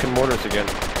 Fucking mortars again.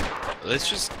 Let's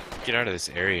just get out of this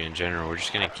area in general. We're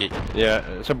just gonna get.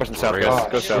 Yeah, some pushing south, Right. guys.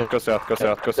 Go Oh, south, shit. go south, go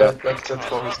south, go south. That's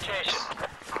close.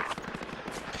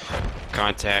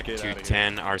 Contact Get outta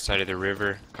 210, our side of the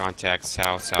river. Contact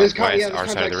south, There's southwest, yeah, there's our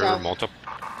side of the river. contact Multiple.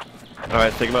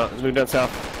 Alright, take them out. Let's move down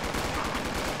south.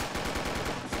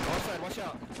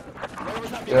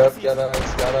 Yep, got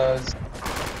eyes.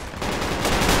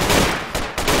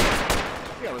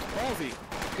 Yeah, it was ballsy.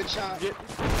 Good shot. Get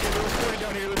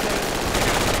down here,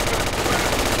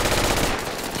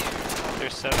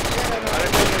 There's 7.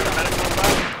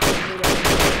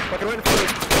 Fucking right in front of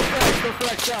us. Go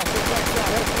flag south,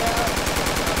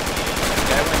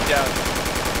 Yeah, I went down.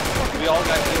 We all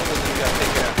got healed and then we got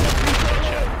taken out.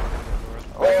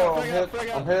 Oh,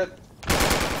 I'm hit.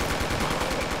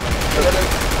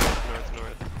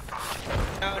 North.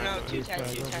 No,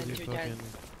 210.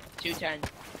 210.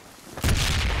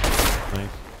 Nice.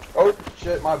 Oh,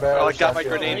 shit, my bad. Oh, I got my shot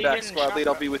grenade you. back, squad lead.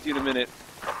 I'll be with you in a minute.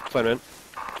 Fine, man.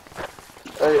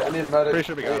 Hey, I need a medic. Pretty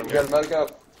sure we got him, You got a medic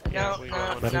up? No,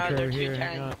 Medic they're over here,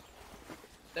 hang 210. on.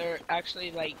 They're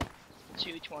actually like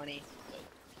 220.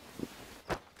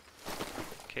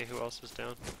 Okay, who else is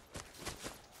down?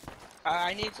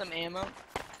 I need some ammo.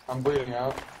 I'm bleeding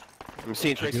out. I'm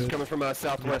seeing traces Good. coming from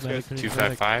southwest, guys.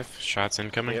 255, shots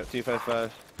incoming. Yep,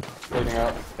 255. Bleeding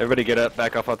out. Everybody get up,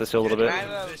 back off this hill a little I bit.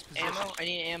 have ammo. I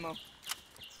need ammo.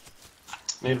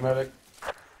 Need a medic.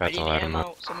 I That's need a lot of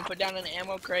ammo. Someone put down an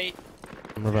ammo crate.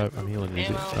 I'm healing you.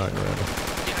 Ammo. Alright, whatever.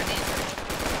 Dude, I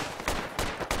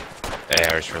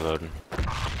need AR's reloading.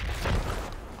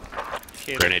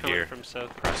 Okay, they're Grenadier. coming from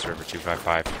south. Cross river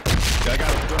 255. I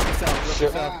got him. Go south,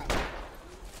 Shit.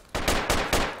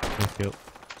 Nice kill.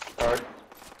 Alright.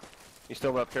 You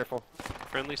still up, careful.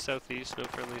 Friendly southeast, no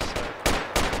friendly south.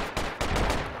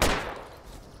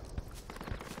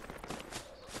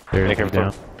 There, Make he's him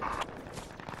down.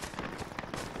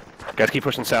 Guys, keep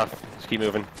pushing south. Just keep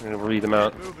moving. We're gonna read them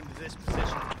out. Moving to this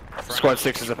position. Squad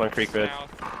 6 is up on creek bed. South.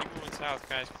 Keep moving south,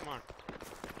 guys. Come on.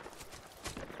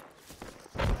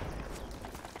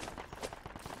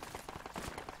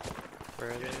 Where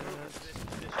are they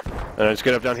at? Just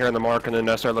get up down here on the mark and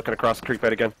then start looking across the creek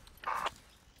bed again.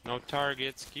 No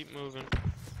targets. Keep moving.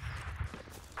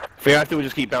 If we have to, we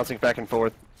just keep bouncing back and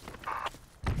forth.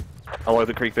 All over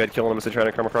the creek bed, killing them as they try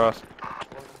to come across.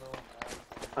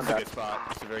 That's a good spot.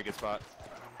 It's a very good spot.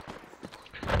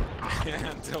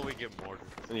 Until we get mortar.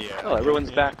 Yeah. Oh,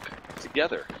 everyone's back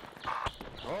together.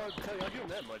 Oh, I'll tell you, I'll give them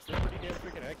that much. They're pretty damn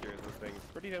freaking accurate, those things.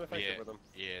 Pretty damn effective with them.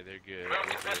 Yeah, they're good.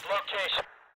 Location.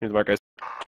 Here's the mark, guys.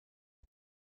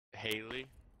 Haley,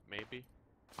 maybe.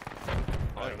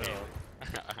 I don't know.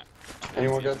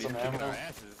 Anyone got These some kicking ammo? our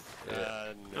asses.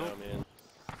 No, man.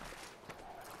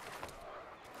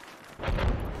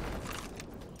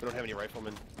 We don't have any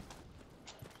riflemen.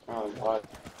 Oh, God.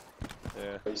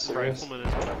 Yeah. Are you serious? Rifleman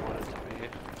is what I wanted to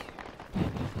be.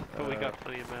 But we got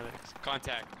plenty of medics.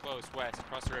 Contact, close, west,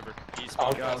 across the river. East,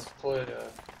 I'll west. play,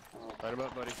 Light him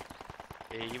up, buddy.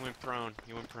 Hey, he went prone.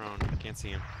 He went prone. I can't see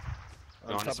him. You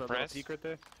On want to top of that little suppress? peak right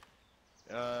there?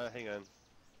 Hang on.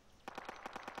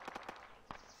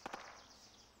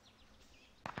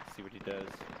 See what he does.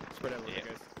 Spread out a little bit,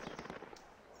 Yeah. guys.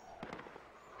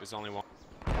 There's only one.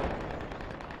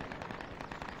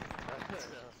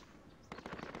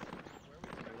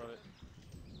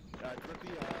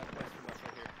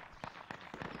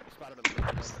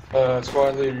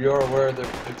 Squad leader, you're aware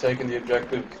that they're taking the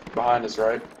objective behind us,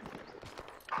 right?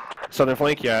 Southern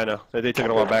flank? Yeah, I know. They took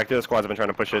it a while back. The other squads have been trying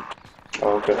to push it.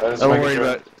 Oh, okay. I was I'm making worried sure.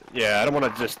 about... Yeah, I don't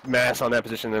want to just mass on that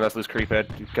position and us lose creep head.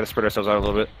 We've got to spread ourselves out a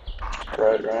little bit.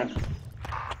 Right.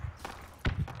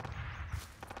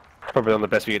 Probably one of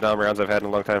the best Vietnam rounds I've had in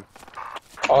a long time.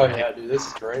 Oh, yeah, dude, this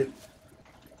is great.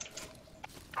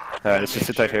 Alright, let's just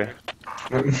sit tight here.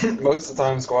 Most of the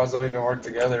time, squads don't even work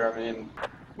together. I mean,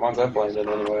 ones I've played in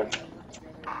anyway.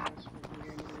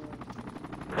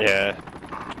 Yeah.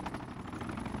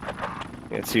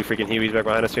 Got two freaking Hueys back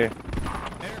behind us here.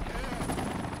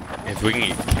 If we can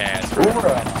get cast.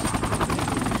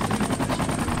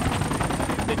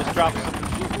 They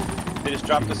just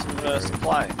dropped us some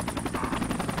supply.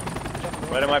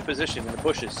 Right in my position in the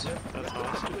bushes. That's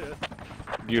awesome.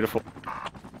 Beautiful.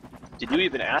 Did you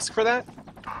even ask for that?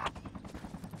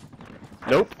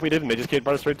 Nope, we didn't. They just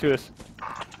brought us right to us.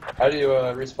 How do you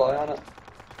resupply on it?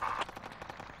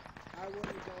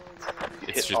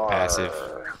 It's just passive.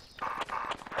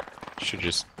 Should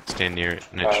just stand near it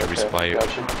and it should resupply you.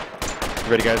 Gotcha.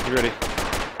 Ready, guys? Be ready.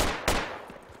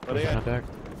 Contact.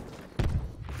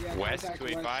 West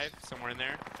 285, somewhere in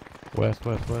there. West.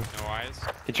 No eyes.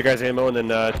 Get your guys' ammo and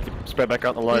then spread back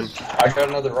out in the line. I got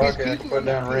another rocket I can put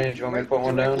down range. You want me to put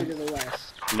one down?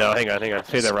 No, hang on.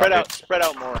 Save that Spread rocket. spread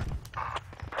out more.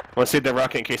 I want to save that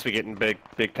rocket in case we get in big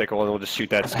pickle, and we'll just shoot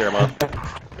that to scare him off.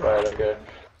 Right, okay.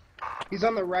 He's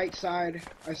on the right side.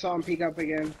 I saw him peek up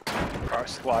again. Our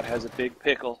squad has a big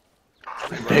pickle.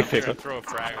 Big pickle. Throw a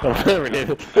frag.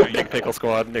 Big pickle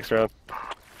squad next round.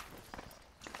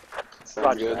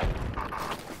 Sounds good.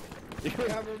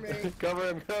 Cover me. Cover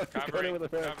him. Covering. You're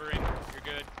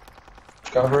good.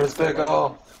 Cover his pickle.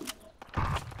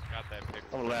 Got that pickle.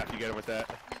 I'm gonna laugh you get him with that.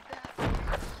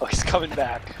 Oh, he's coming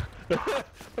back. That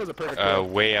was a perfect kill.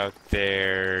 Way out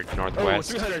there, Oh,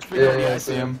 northwest. 300. Yeah, I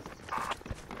see him.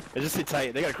 They just sit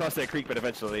tight. They gotta cross that creek, but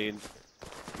eventually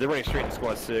they're running straight into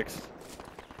squad 6.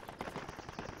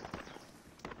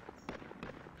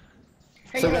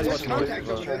 Hey, Some yeah, guys there's watching contact movies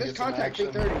over there. There's contact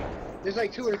 330. There's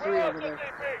like 2 or 3 over there.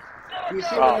 Can you see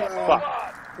Oh, them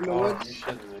fuck. in the woods?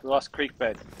 We lost creek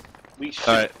bed. We should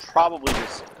Alright. probably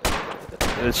just...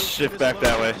 Let's shift back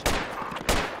that way.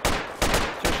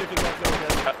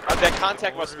 that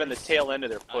contact must have been the tail end of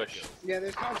their push. Yeah,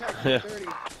 there's contact Yeah. 330.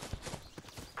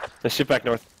 Let's shift back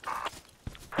north.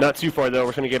 Not too far though.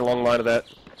 We're gonna get a long line of that.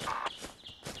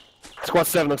 Squad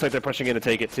 7 looks like they're pushing in to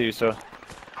take it too. So.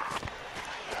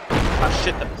 Oh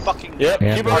shit! The fucking. Yep.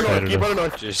 Yeah, Keep running north. excited Keep us. running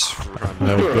north. Just run.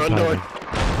 That was good Run timing.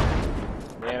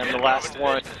 north. Man, I'm the last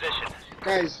one.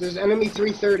 Guys, there's enemy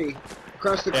 330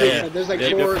 across the creek. Yeah. There's like Yeah,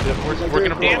 4. yep. There's like We're 3 or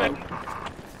gonna 4 blow of it. them.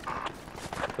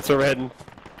 That's where we're heading.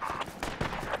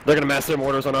 They're gonna mass their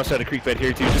mortars on our side of creek bed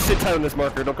here too. Just sit tight on this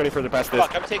marker. Don't go any further past this.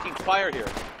 Fuck! I'm taking fire here.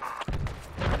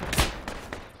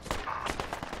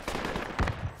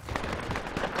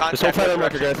 Just hold tight on the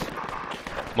marker, direction.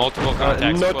 guys. Multiple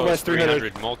contacts northwest close.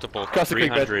 300. Multiple. Across the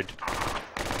creek bed. 300.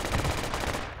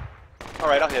 All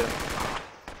right, I'll hit him.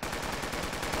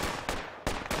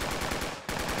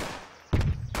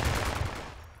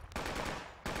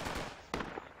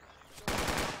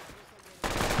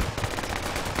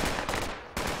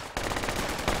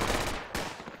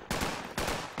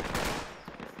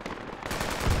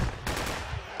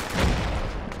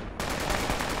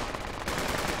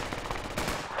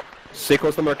 Stay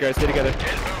close to the marker, guys. Stay together.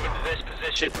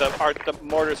 Shit! The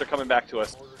mortars are coming back to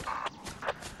us.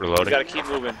 We Reloading. gotta keep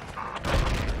moving.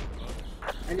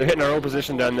 They're hitting our old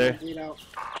position down there. Keep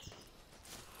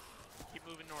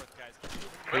moving north, guys.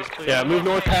 Please, please. Yeah, move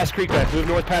north past creek bed. Move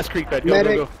north past creek bed. Go,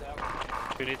 Medic. go, go.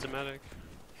 Who needs a medic?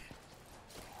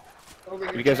 Over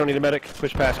here. You guys don't need a medic.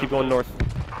 Push past. Keep going north.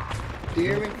 Do you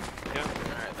hear me? Yeah.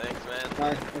 Alright, thanks, man.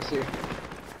 Alright, I see you.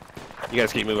 You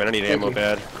guys keep moving. I need Thank ammo you.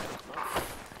 bad.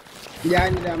 Yeah, I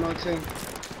need ammo too.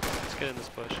 Let's get in this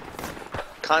bush.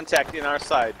 Contact in our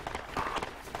side.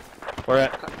 Where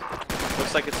at?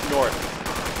 Looks like it's north.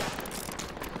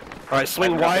 All right,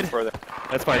 swing Nothing wide. Further.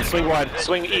 That's fine. Swing wide.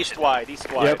 Swing east wide.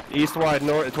 East wide. Yep, east wide,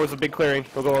 north, towards the big clearing.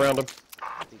 We'll go around them.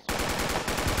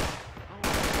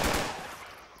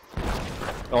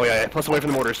 Oh yeah, yeah. Plus away from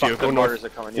the mortars too. Fuck, Go the north. mortars are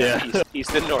coming. Yeah. Yeah.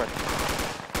 East and north.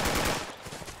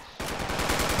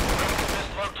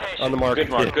 On the mark. Good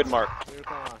mark. Yeah. Good mark.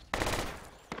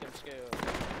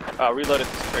 Reload at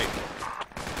this crate.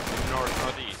 Move north,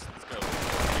 northeast. Let's go.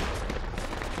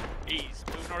 East.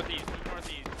 Move northeast. Move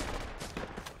northeast.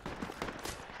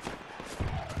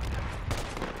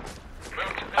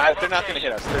 They're not gonna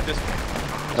hit us. They're just.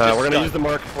 We're gonna stunned. use the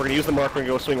mark. We're gonna use the mark. We're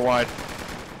gonna go swing wide.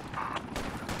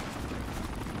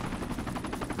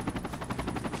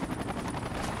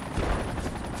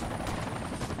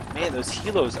 Man, those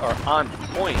helos are on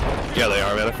point. Yeah, they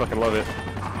are, man. I fucking love it.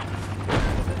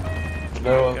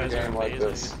 No other Guys are game like amazing.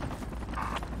 this.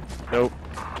 Nope.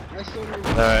 I still need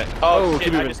All right. Oh, keep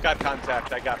shit! I moving. just got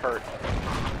contact. I got hurt.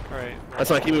 Alright. That's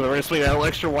fine. Keep moving. We're gonna swing out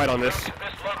extra wide on this.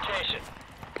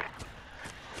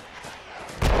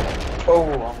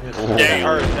 Oh, I'm missed. That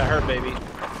hurt. That hurt, baby.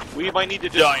 We might need to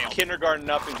just kindergarten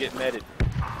up and get netted.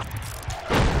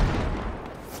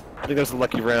 I think that's a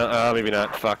lucky round. Maybe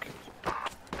not. Fuck.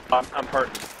 I'm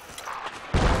hurting.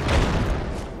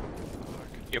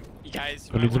 Yep. You guys,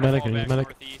 Who needs a medic? Who needs a medic?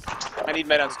 northeast. I I need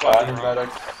med on squad. I need medic.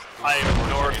 I am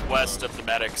northwest of the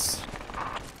medics.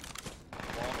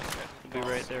 We'll be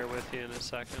right there with you in a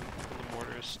second when the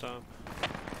mortars stop.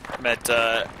 I'm at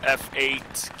F8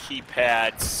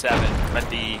 keypad 7. I'm at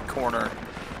the corner.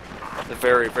 The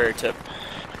very, very tip.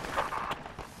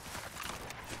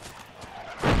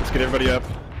 Let's get everybody up.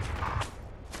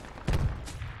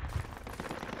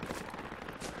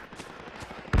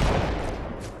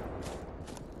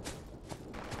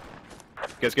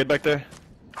 You guys good back there?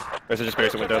 Or is it just Barry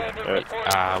went down?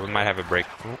 Alright. We might have a break.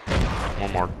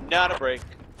 One more. Not a break.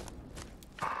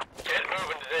 Get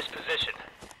moving to this position.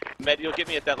 Med, you'll get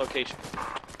me at that location.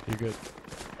 You're good.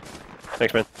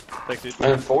 Thanks, man. Thanks, dude.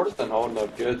 Man, Ford has been holding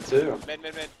up good too. Med.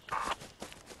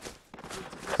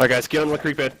 Alright, guys, get on the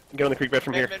creek bed. Get on the creek bed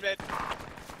from here. Med.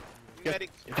 Medic.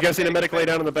 If you guys see a medic lay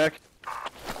down in the back,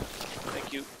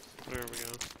 Thank you. There we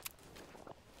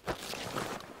go.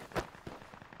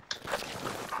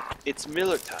 It's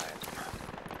Miller time.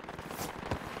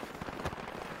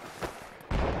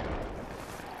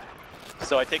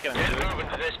 So I take it I'm Get doing. moving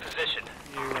to this position.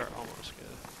 You are almost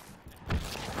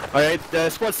good.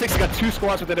 alright, squad 6 got 2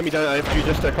 squads with enemy infantry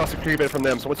just across the creek bed from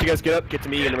them. So once you guys get up, get to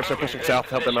me and then we'll start pushing south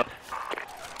to help them out.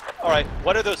 Alright,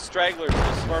 what are those stragglers, those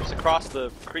smurfs across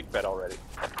the creek bed already?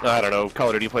 I don't know, Call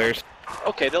of Duty players.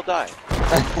 Okay, they'll die.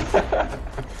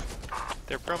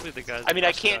 They're probably the guys. I mean, that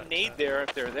I just can't got, nade there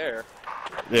if they're there.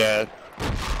 Yeah.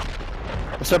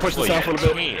 Let's start pushing south a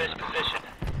little bit. This position.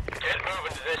 Get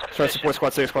moving to this Try to position. support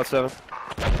squad 6, squad 7.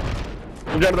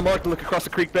 Move down to the mark and look across the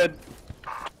creek bed.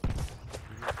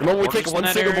 The moment we take Mortars in one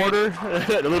that single area?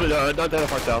 mortar, a little bit, not that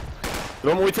far south. The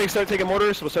moment we start taking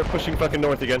mortars, we'll start pushing fucking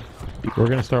north again. We're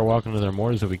gonna start walking to their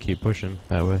mortars if we keep pushing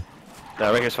that way. Nah,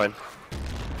 right here's fine.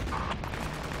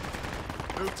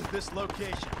 Move to this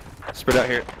location. Spread out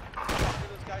here.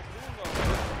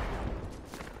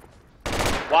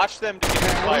 Watch them to get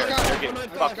fire. got They're it. getting I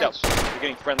fucked got up. They're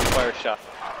getting friendly fire shot.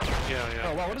 Yeah.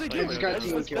 Oh wow, what are they Like, doing? just got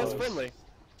team That's kills. friendly.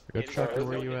 Good trucker,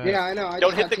 where you at? Yeah, I know. I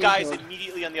Don't just hit got the team guys killed.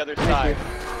 immediately on the other Thank side.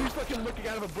 you. He's fucking looking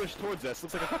out of a bush towards us.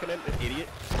 Looks like a fucking idiot.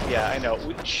 Yeah, I know.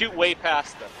 We shoot way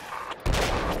past them.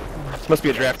 Must be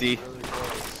a draftee.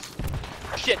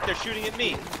 Shit, they're shooting at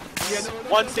me.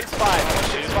 165.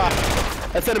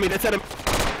 165. That's enemy, that's enemy.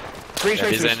 Green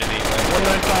That is tracers. enemy.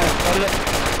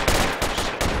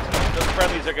 195. Those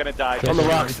friendlies are gonna die. On the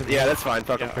rocks. Yeah, that's fine.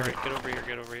 Fuck Yeah, them. alright, get over here,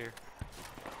 get over here.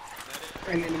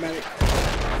 And in the medic.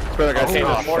 Spread our guys.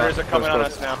 Oh, mortars are coming on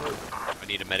us now. I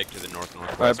need a medic to the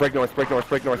northwest. Alright, break north, break north,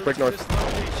 break north, break north.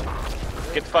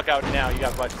 Get the fuck out now. You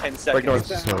got about 10 seconds. Break north.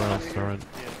 Start run.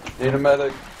 Need a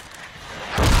medic.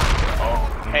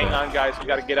 Hang on, guys. We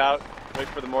gotta get out. Wait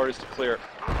for the mortars to clear.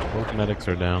 Both medics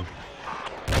are down.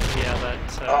 Yeah,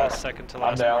 that second to I'm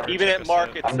last. down. mortar Even took at us Mark,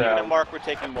 out. it's even down. at Mark. We're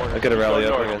taking mortars. I gotta rally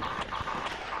Go up north.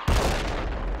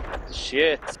 again.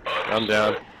 Shit. I'm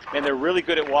down. Man, they're really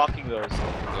good at walking those.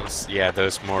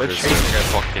 Those mortars chasing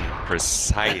are fucking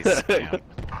precise, man.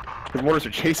 The mortars are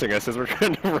chasing us as we're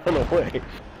trying to run away.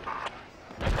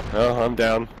 Oh, I'm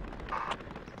down.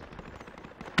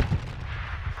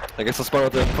 I guess I'll spawn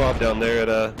with the fob down there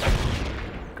at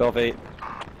Golf 8.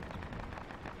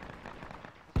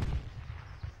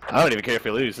 I don't even care if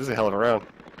we lose. This is a hell of a round.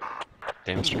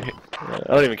 Damn straight. I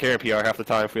don't even care in PR half the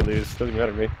time if we lose. Doesn't even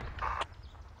matter to me.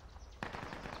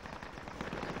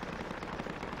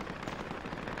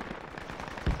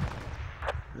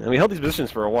 And we held these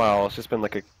positions for a while. It's just been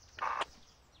like a...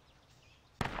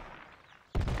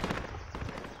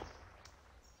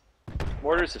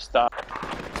 Mortars have stopped.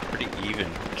 Pretty even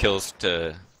kills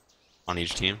to on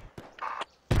each team.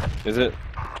 Is it?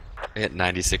 I hit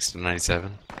 96 to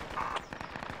 97.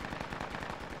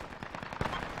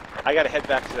 I gotta head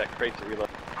back to that crate to reload.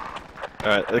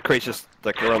 Alright, the crate's just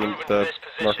like around the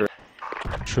marker.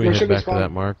 Should we Where head should we back to spawn?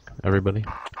 that mark, everybody?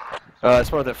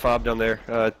 Spawn with that fob down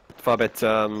there. Fob at,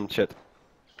 shit.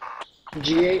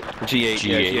 G8. G8,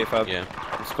 yeah, G8 fob. Yeah.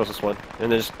 It's the closest one.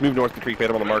 And then just move north the creek, bait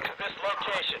them on the mark. This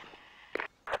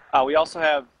location. We also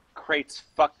have crates,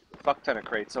 fuck ton of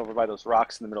crates over by those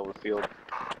rocks in the middle of the field.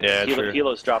 Yeah, true.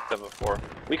 Helo's dropped them before.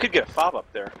 We could get a fob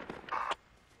up there.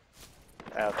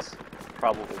 That's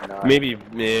probably not. Maybe,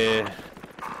 yeah.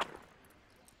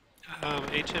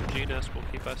 HMG nest will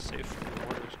keep us safe from the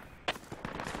mortars.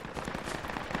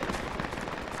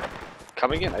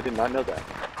 Coming in, I did not know that.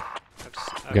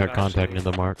 I've Got contact actually- near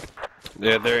the mark.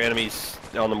 Yeah, there are enemies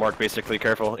on the mark, basically.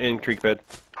 Careful. In creek bed.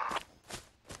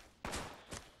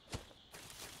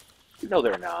 No,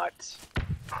 they're not.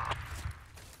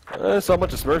 I saw a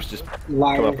bunch of Smurfs just come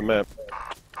Liar. off the map.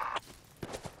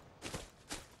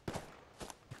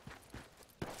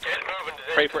 Get moving to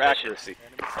this Pray for position. accuracy.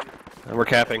 And we're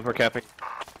capping, we're capping.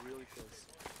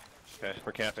 Okay,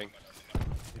 we're camping.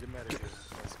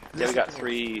 Yeah, we got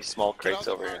 3 small crates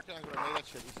over here.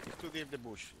 It's too deep the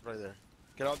bush, right there.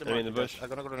 Get out the They're in the market, bush?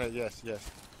 guys. I'm gonna grenade, yes.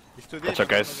 It's too deep. Watch out,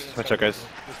 guys. I'm Watch gonna out, get guys.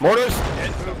 inside. Mortars!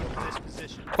 This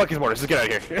position. Fuck these mortars. Let's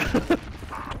get out of here.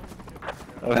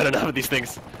 I've had enough of these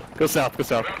things. Go south. Go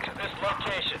south.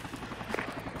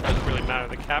 Doesn't really matter.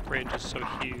 The cap range is so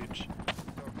huge.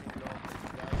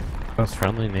 That's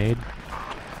friendly nade.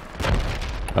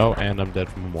 Oh, and I'm dead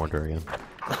from a mortar again.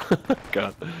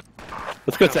 God.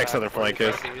 Let's go attack southern flank,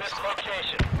 guys.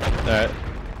 Alright.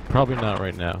 Probably not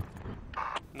right now.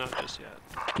 Not just yet.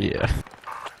 Yeah.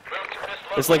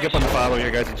 Let's link up on the bottom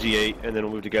here, guys, at G8, and then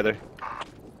we'll move together.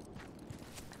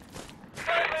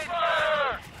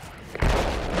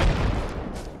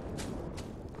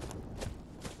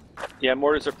 Yeah,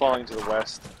 mortars are falling to the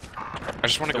west. I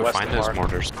just want to The go find western those mark.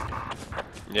 mortars.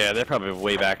 Yeah, they're probably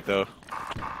way back, though.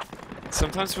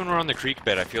 Sometimes when we're on the creek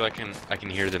bed, I feel like I can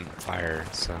hear them fire,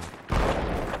 so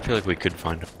I feel like we could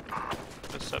find them.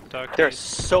 What's up, Doc? There's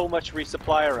so much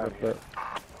resupply around here.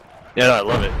 Yeah, no, I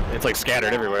love it. It's like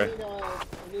scattered everywhere. I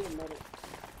need a medic.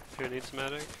 Who needs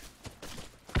medic?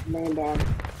 Man down.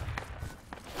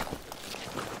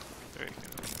 There you go.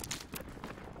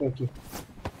 Thank you.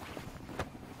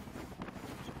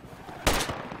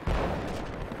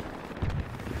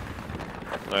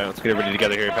 Alright, let's get everybody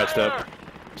together here, patched up.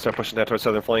 Start pushing that towards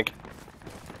southern flank.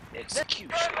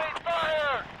 Execution.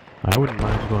 I wouldn't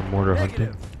mind going mortar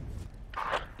hunting.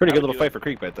 Pretty good little fight for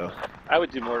creek bed, though. I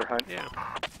would do mortar hunt. Yeah.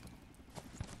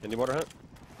 Any mortar hunt?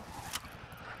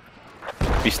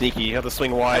 Be sneaky. You have to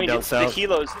swing wide I mean, down the south.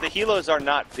 helos are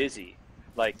not busy.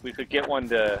 Like, we could get one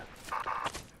to...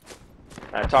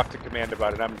 I talked to command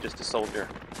about it. I'm just a soldier.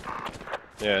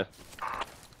 Yeah.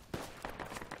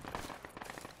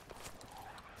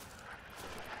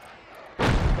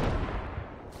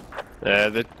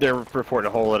 They're reporting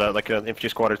a hole at like an infantry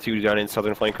squad or 2 down in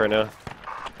southern flank right now.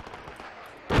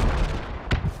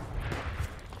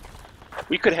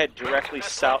 We could head directly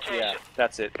south. Yeah,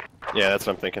 that's it. Yeah, that's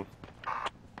what I'm thinking.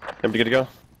 Everybody good to go?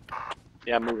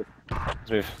 Yeah, I'm moving.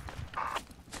 Let's move.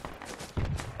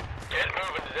 Get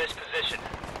moving to this position.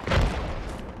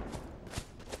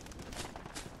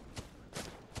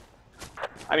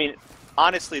 I mean,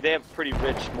 honestly, they have pretty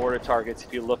rich mortar targets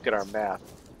if you look at our map.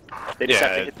 They just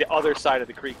have to hit the other side of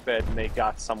the creek bed and they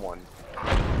got someone.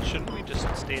 Shouldn't we just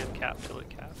stay in cap till it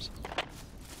caps?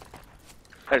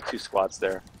 I have 2 squads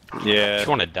there. Yeah. If you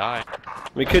want to die.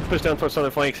 We could push down towards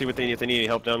southern flank, see what if they need any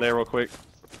help down there real quick.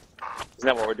 Isn't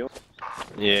that what we're doing?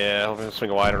 Yeah, we'll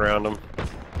swing wide around them.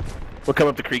 We'll come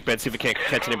up the creek bed, see if we can't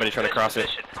catch anybody trying to cross it.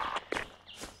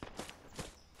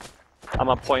 I'm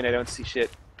on point, I don't see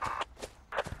shit.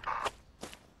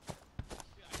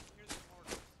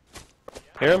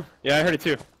 Hear him? Yeah, I heard it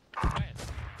too.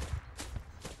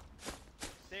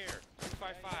 There,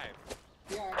 255.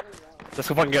 Yeah, I heard that. Let's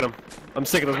go fucking get him. I'm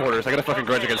sick of those mortars. I got a fucking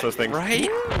grudge against those things. Right?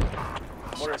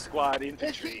 Mortar squad,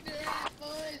 infantry.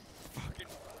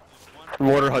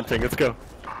 Mortar hunting, let's go.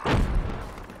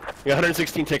 We got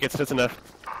 116 tickets, that's enough.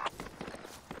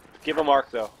 Give a mark,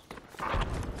 though.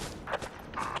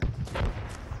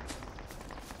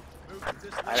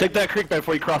 Check that creek bed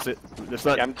before you cross it. It's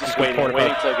not. Yeah, I'm just go waiting corner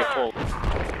until across. I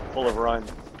get full of run.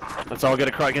 Let's all get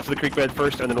to the creek bed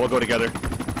first, and then we'll go together.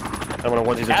 I want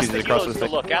to onesies and Ask twosies the across helos this to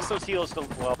thing. look. Ask those helos to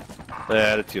well.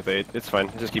 Yeah, that's too late. It's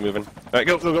fine. Just keep moving. All right,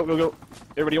 go.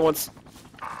 Everybody at once.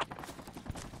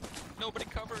 Nobody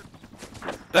covered.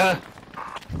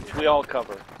 We all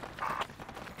cover.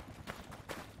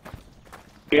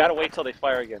 We gotta wait till they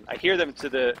fire again. I hear them to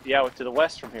the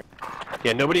west from here.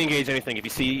 Yeah, nobody engage anything. If you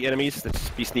see enemies, let's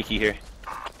be sneaky here.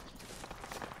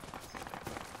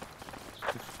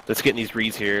 Let's get in these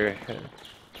reeds here.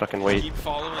 Fucking wait. Keep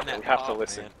following that. We have to pop,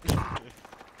 listen. Man.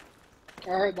 I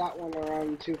heard that one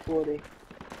around 240.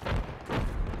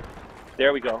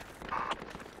 There we go.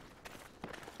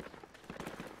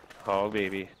 Oh,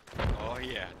 baby. Oh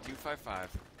yeah, 255.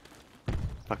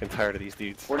 Fucking tired of these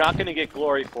dudes. We're not gonna get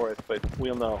glory for it, but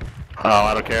we'll know. Oh,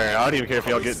 I don't care. I don't even care if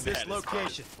y'all get... This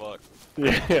location. Fuck.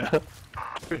 Yeah.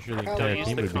 Pretty sure the Hell, entire use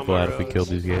team the would be glad if we Comoros. killed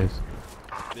these guys.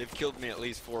 They've killed me at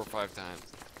least 4 or 5 times.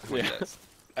 Yeah. Deaths.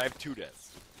 I have 2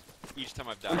 deaths. Each time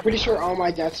I've died. I'm pretty sure all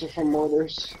my deaths are from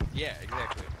mortars. Yeah,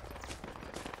 exactly.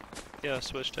 Yeah,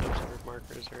 switch to observe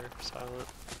markers are silent.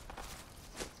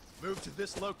 Move to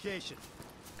this location.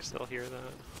 Because they'll hear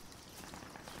that.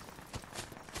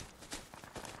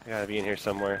 I gotta be in here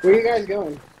somewhere. Where are you guys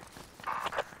going?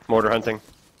 Mortar hunting.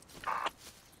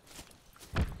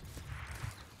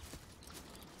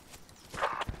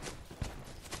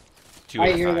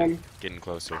 I hear them. Getting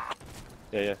closer.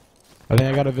 Yeah. I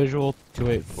think I got a visual.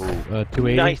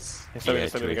 280. Nice. Yeah, Yeah,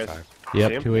 285. Yep,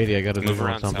 See him? 280. I got a Move visual on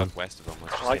around something. southwest of them.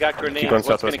 Let's just Well, I got Keep grenades. going What's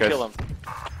gonna southwest, guys. kill him?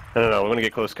 No, we want to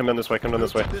get close. Come down this way, come down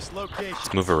this way.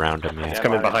 let's move around them, yeah. It's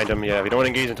coming behind him, yeah. We don't want to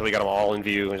engage until we got them all in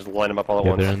view and just line them up all at Yeah,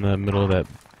 once. they're in the middle of that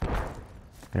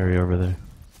area over there.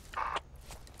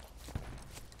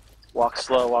 Walk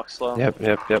slow, walk slow. Yep,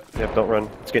 don't run.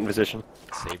 Let's get in position.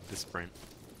 Save the sprint.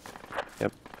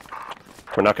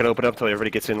 We're not going to open up until everybody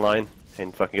gets in line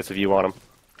and fucking gets a view on them.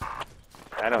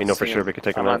 I don't We know see for sure him. we could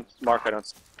take I'm them out. on Mark, I don't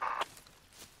see.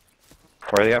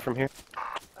 Where are they at from here?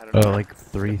 I don't know. Like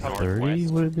 330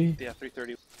 would it be? Yeah,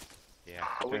 330. Yeah.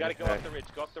 But we gotta go up the ridge.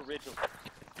 Go up the ridge.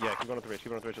 Yeah, keep going up the ridge, a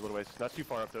little ways. Not too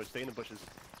far up though, stay in the bushes.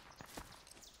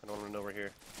 I don't want to know we're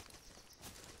here.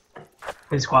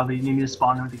 Hey, squad lead, you need me to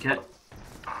spawn in with the kit?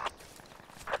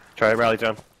 Try rally,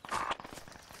 John.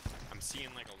 I'm seeing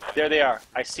like a lot. There they are.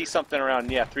 I see something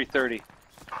around, yeah, 330.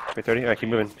 330? Alright, keep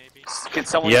moving. Can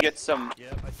someone Yep. get some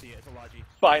Yep, I see it. It's a logi.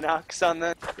 binocs on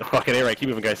that? Fucking A right, keep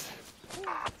moving, guys.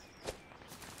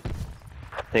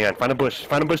 Hang on, find a bush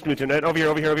to move to. Over here,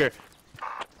 over here.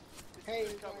 Hey,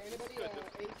 is anybody AT?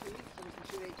 So we can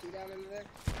shoot AT down into there?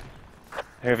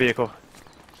 Air vehicle.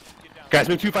 Guys,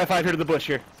 move 255 here to the bush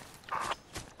here.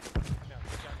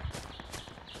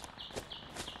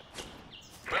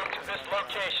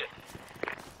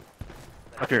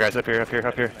 Up here, guys, up here.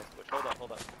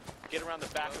 Hold up. Get around the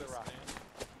back of the rock.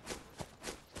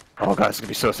 Oh god, this is gonna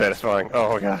be so satisfying.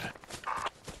 Oh god.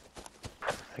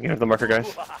 Get up the marker,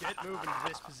 guys. Get moving to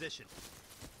this position.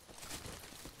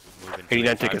 Moving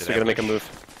 89 25 tickets, to we gotta that make a bush. move.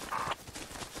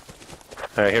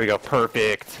 Alright, here we go.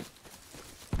 Perfect.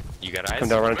 You got eyes? Come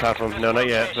down, run on top of him. No, not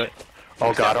yet, but...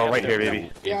 Oh god, oh right here,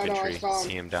 baby. Yeah, I know, I Infantry. saw him.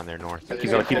 See him down there north. Keep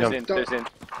going, keep going. There's in. Come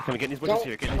on, get in these bushes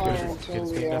here, get in these Fire bushes.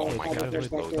 until we Oh my have god, the there's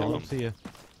first loads back of door. them. See ya.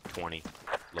 20.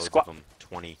 Loads Squad- of them.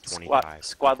 20, Squad, 25.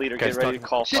 squad leader, Guys, get ready to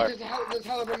call Shit, fire. there's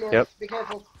hell of a north. Yep. Be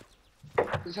careful.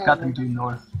 There's hell Got of them a due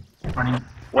north. Running.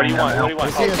 What do you want? running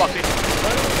What do you want? Oh, fuck it.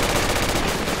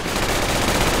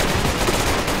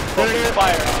 Open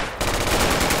fire.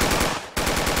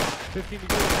 15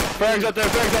 degrees. Frags out there.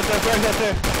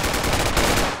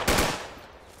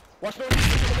 Watch no.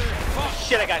 Oh,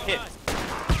 shit, I got hit. I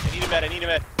need a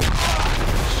med.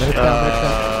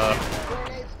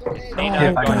 grenades.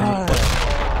 Hit by grenade.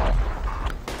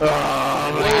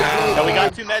 No, we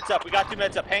got two meds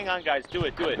up. Hang on, guys. Do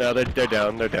it. No, they're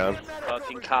down.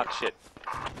 Fucking cock shit.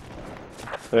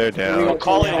 They're down.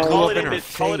 Call it in into her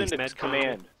face.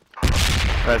 command.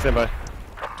 Alright, stand by.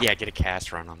 Yeah, get a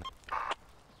cast run on them.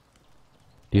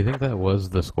 Do you think that was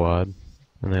the squad?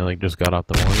 And they like just got out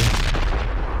the morning?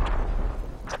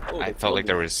 I felt like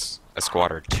there was a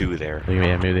squad or two there. Like,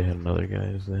 yeah, maybe they had another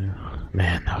guys there.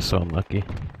 Man, that was so unlucky.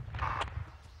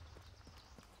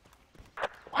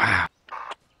 Wow.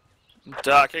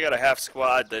 Doc, I got a half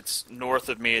squad that's north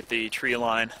of me at the tree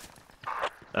line.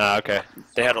 Okay.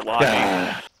 They had a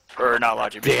logi. Or not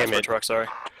logi, but Damn a it. truck, sorry.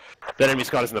 That enemy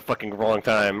squad is in the fucking wrong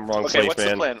time, wrong Okay, place, what's man.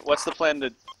 the plan? What's the plan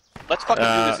to... Let's fucking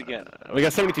do this again. We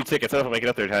got 72 tickets. I don't know if I make it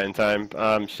up there in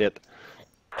time. Shit.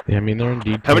 Yeah, I mean they're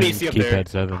indeed How many you see up there? keypad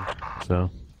 7, so...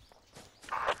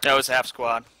 That was half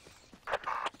squad.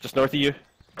 Just north of you? Up on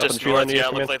the Just tree north, line near yeah, it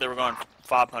command? looked like they were going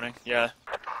fob hunting, yeah.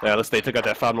 Yeah, they took out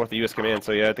that fob north of US command,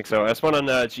 so yeah, I think so. I spawned on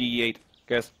GE8,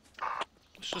 guys.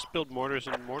 Let's just build mortars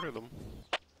and mortar them.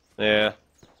 Yeah.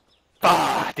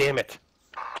 Ah, damn it.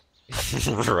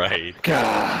 Right.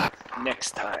 God.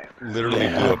 Next time. Literally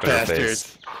blew up in her face.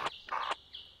 Bastards.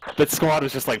 That squad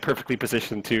was just like perfectly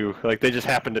positioned too. Like they just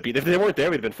happened to be. If they weren't there,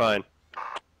 we'd have been fine.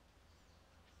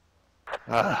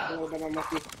 A little bit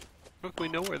unlucky. Look, we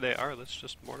know where they are. Let's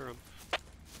just mortar them.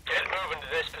 Get moving to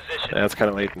this position. That's kind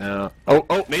of late now. Oh,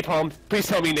 napalm. Please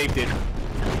tell me Nate did.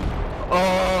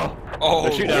 Oh. Oh,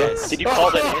 They're shooting at yes. us. Did you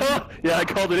call that in? Yeah, I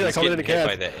called it in. I He's called it in the getting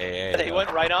hit cast. by the AA. They though.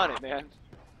 went right on it, man.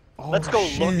 Oh, Let's go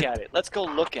shit. look at it.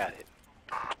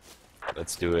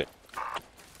 Let's do it.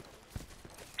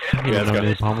 I didn't even let's know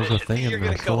go. napalm was a thing You're in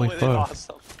gonna this. go Holy with it. fuck.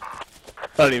 Awesome.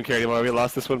 I don't even care anymore. We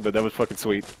lost this one, but that was fucking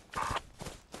sweet.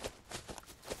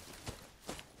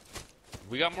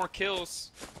 We got more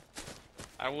kills.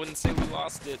 I wouldn't say we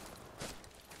lost it.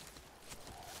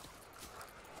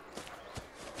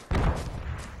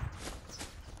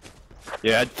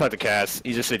 Yeah, I talked to Cass.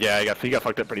 He just said, yeah, he got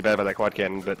fucked up pretty bad by that quad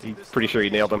cannon, but he's pretty sure he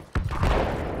nailed him.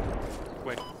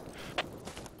 Wait.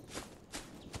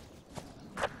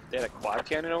 They had a quad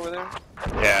cannon over there?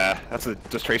 Yeah, that's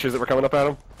just tracers that were coming up at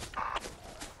him.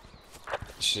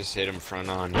 Let's just hit him front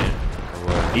on, yeah. Or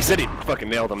what? He said he fucking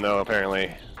nailed him though,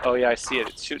 apparently. Oh yeah, I see it.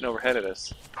 It's shooting overhead at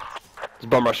us. Just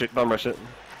bum rush it.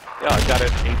 Yeah, I got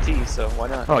it AT, so why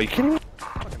not? Oh, you kidding me?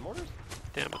 Fucking mortars?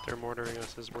 Damn it, they're mortaring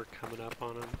us as we're coming up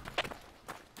on them.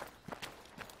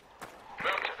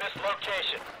 Move to this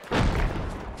location.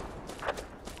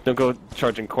 Don't go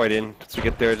charging quite in. Once we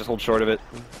get there, just hold short of it.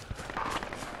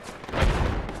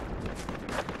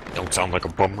 Don't sound like a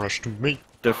bum rush to me.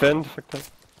 Defend.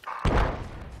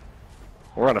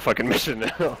 We're on a fucking mission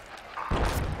now.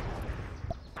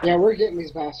 Yeah, we're getting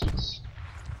these bastards.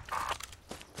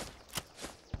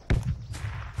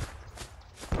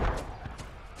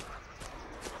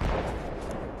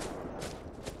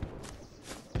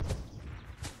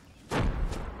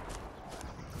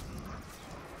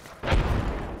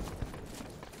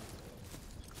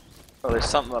 Oh, there's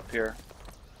something up here.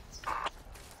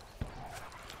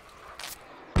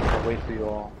 I'll wait for you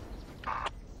all.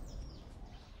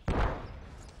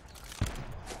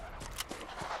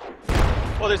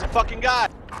 Oh, there's a fucking guy!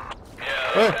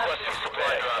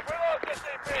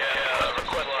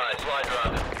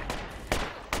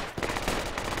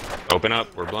 Open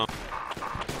up, we're blown.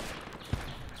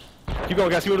 Keep going,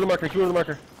 guys. Keep over the marker. Keep over the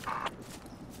marker.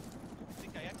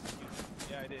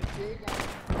 Yeah, I did.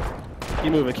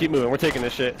 Keep moving. Keep moving. We're taking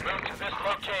this shit. Move to this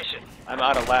location. I'm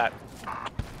out of lat.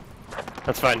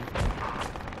 That's fine.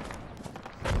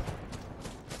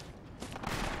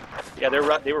 Yeah,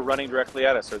 they were running directly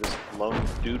at us, or this lone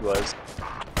dude was.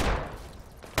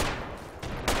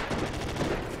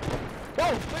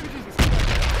 Whoa! Baby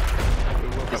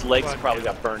Jesus! His legs probably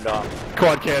got burned off.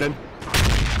 Quad cannon.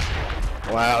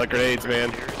 Wow, the grenades,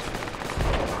 man.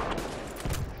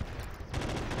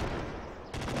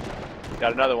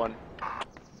 Got another one.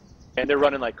 And they're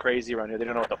running like crazy around here. They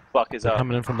don't know what the fuck is They're up.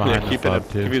 coming in from behind the keep fob,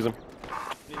 it. too. Confuse them.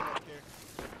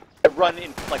 I run in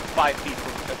like 5 feet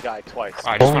from a guy twice.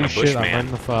 I just Holy want a bush shit, I'm man.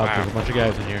 in the fob. Wow. There's a bunch of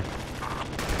guys in here.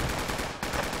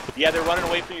 Yeah, they're running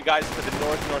away from you guys to the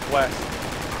northwest.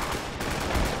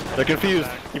 They're confused.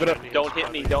 Keep it up. Don't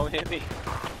hit me, don't hit me.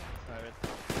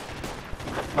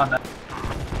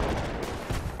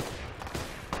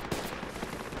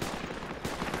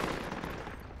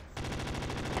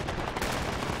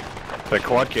 That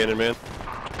quad cannon, man.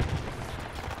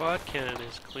 Quad cannon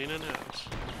is cleaning house.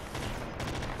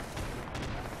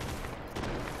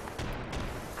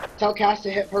 Tell Cass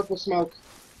to hit purple smoke.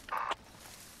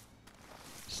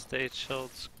 Stay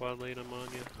chilled, squad lead, I'm on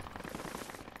you.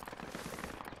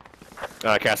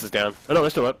 Cass is down. Oh no, they're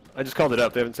still up. I just called it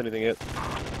up. They haven't said anything yet.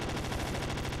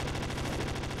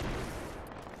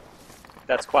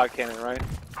 That's quad cannon, right?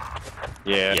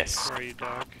 Yeah. Yes. Where are you,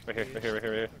 Doc? Right here, right here, right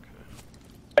here, right here.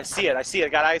 I see it, I see it. I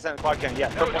got eyes on the quad cannon. Yeah,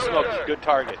 purple smoke. Good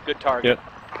target, good target.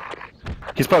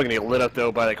 Yep. He's probably gonna get lit up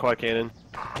though by that quad cannon.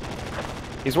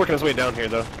 He's working his way down here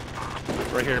though.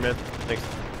 Right here, man. Thanks.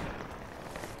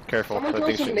 Careful. Someone That throw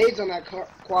thing's some shit. nades on that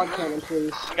quad cannon,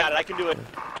 please. I got it, I can do it.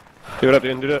 Do it up,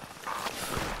 dude. Do it up.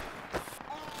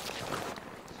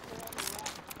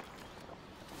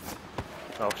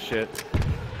 Oh shit.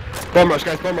 Bomb rush,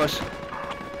 guys. Bomb rush.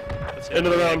 End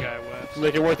of the round.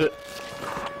 Make it worth it.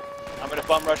 I'm gonna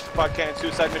bum rush the quad cannon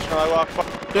suicide mission while I walk.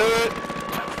 Do it.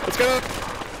 Let's go.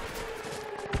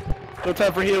 No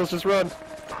time for heals. Just run.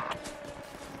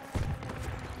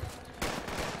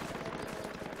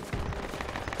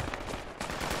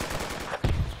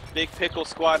 Big pickle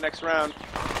squad next round.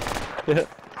 Yeah.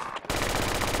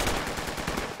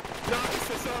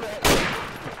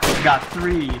 We got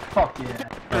 3. Fuck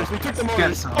yeah. We took them all.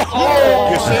 Get some.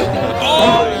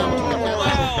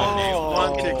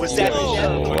 Was that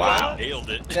Wow. Nailed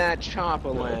it. That chopper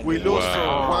land. We lose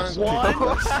for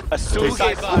one. a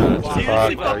suicide bomb?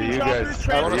 Are you guys?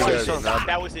 I want to say something.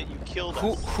 That was it. You killed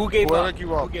us. Who gave Whoever up?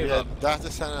 gave up. Who gave Yeah, up? that's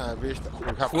the sign I reached.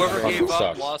 Whoever gave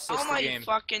up lost us Oh the my game.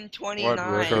 fucking What? 29,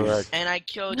 Correct. and I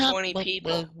killed 20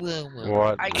 people.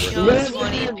 What? I killed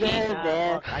 20 people.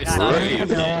 It's not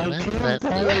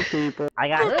I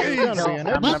got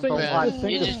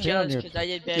You're just jealous because I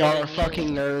did better Y'all than are you. fucking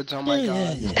nerds, oh my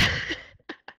god.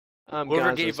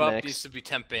 Whoever gave up used to be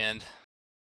temp banned.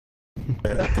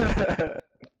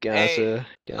 Hey,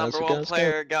 number one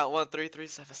player got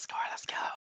 1337 score. Let's go.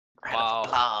 Round of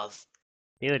applause.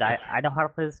 Dude, I know how to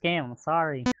play this game, I'm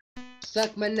sorry.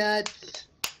 Suck my nuts.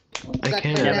 I Suck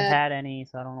can't. my Never nuts. had any,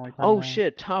 so I don't know what you're talking Oh about.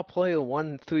 shit, top player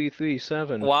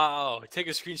 1337. Wow, take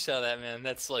a screenshot of that, man.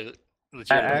 That's like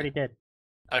legit. I already did.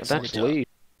 Excellent That's job. late.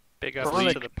 Big ups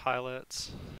Sonic. to the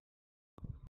pilots.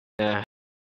 Yeah.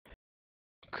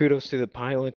 Kudos to the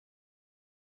pilot.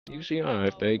 Usually are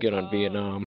if they get on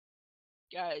Vietnam.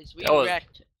 Guys, we That was-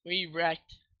 wrecked. We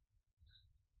wrecked.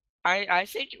 I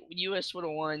think US would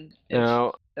have won. if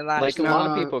Now, the last like a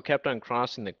lot of No. people kept on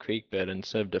crossing the creek bed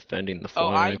instead of defending the Oh,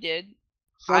 I flag. did.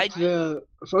 Fuck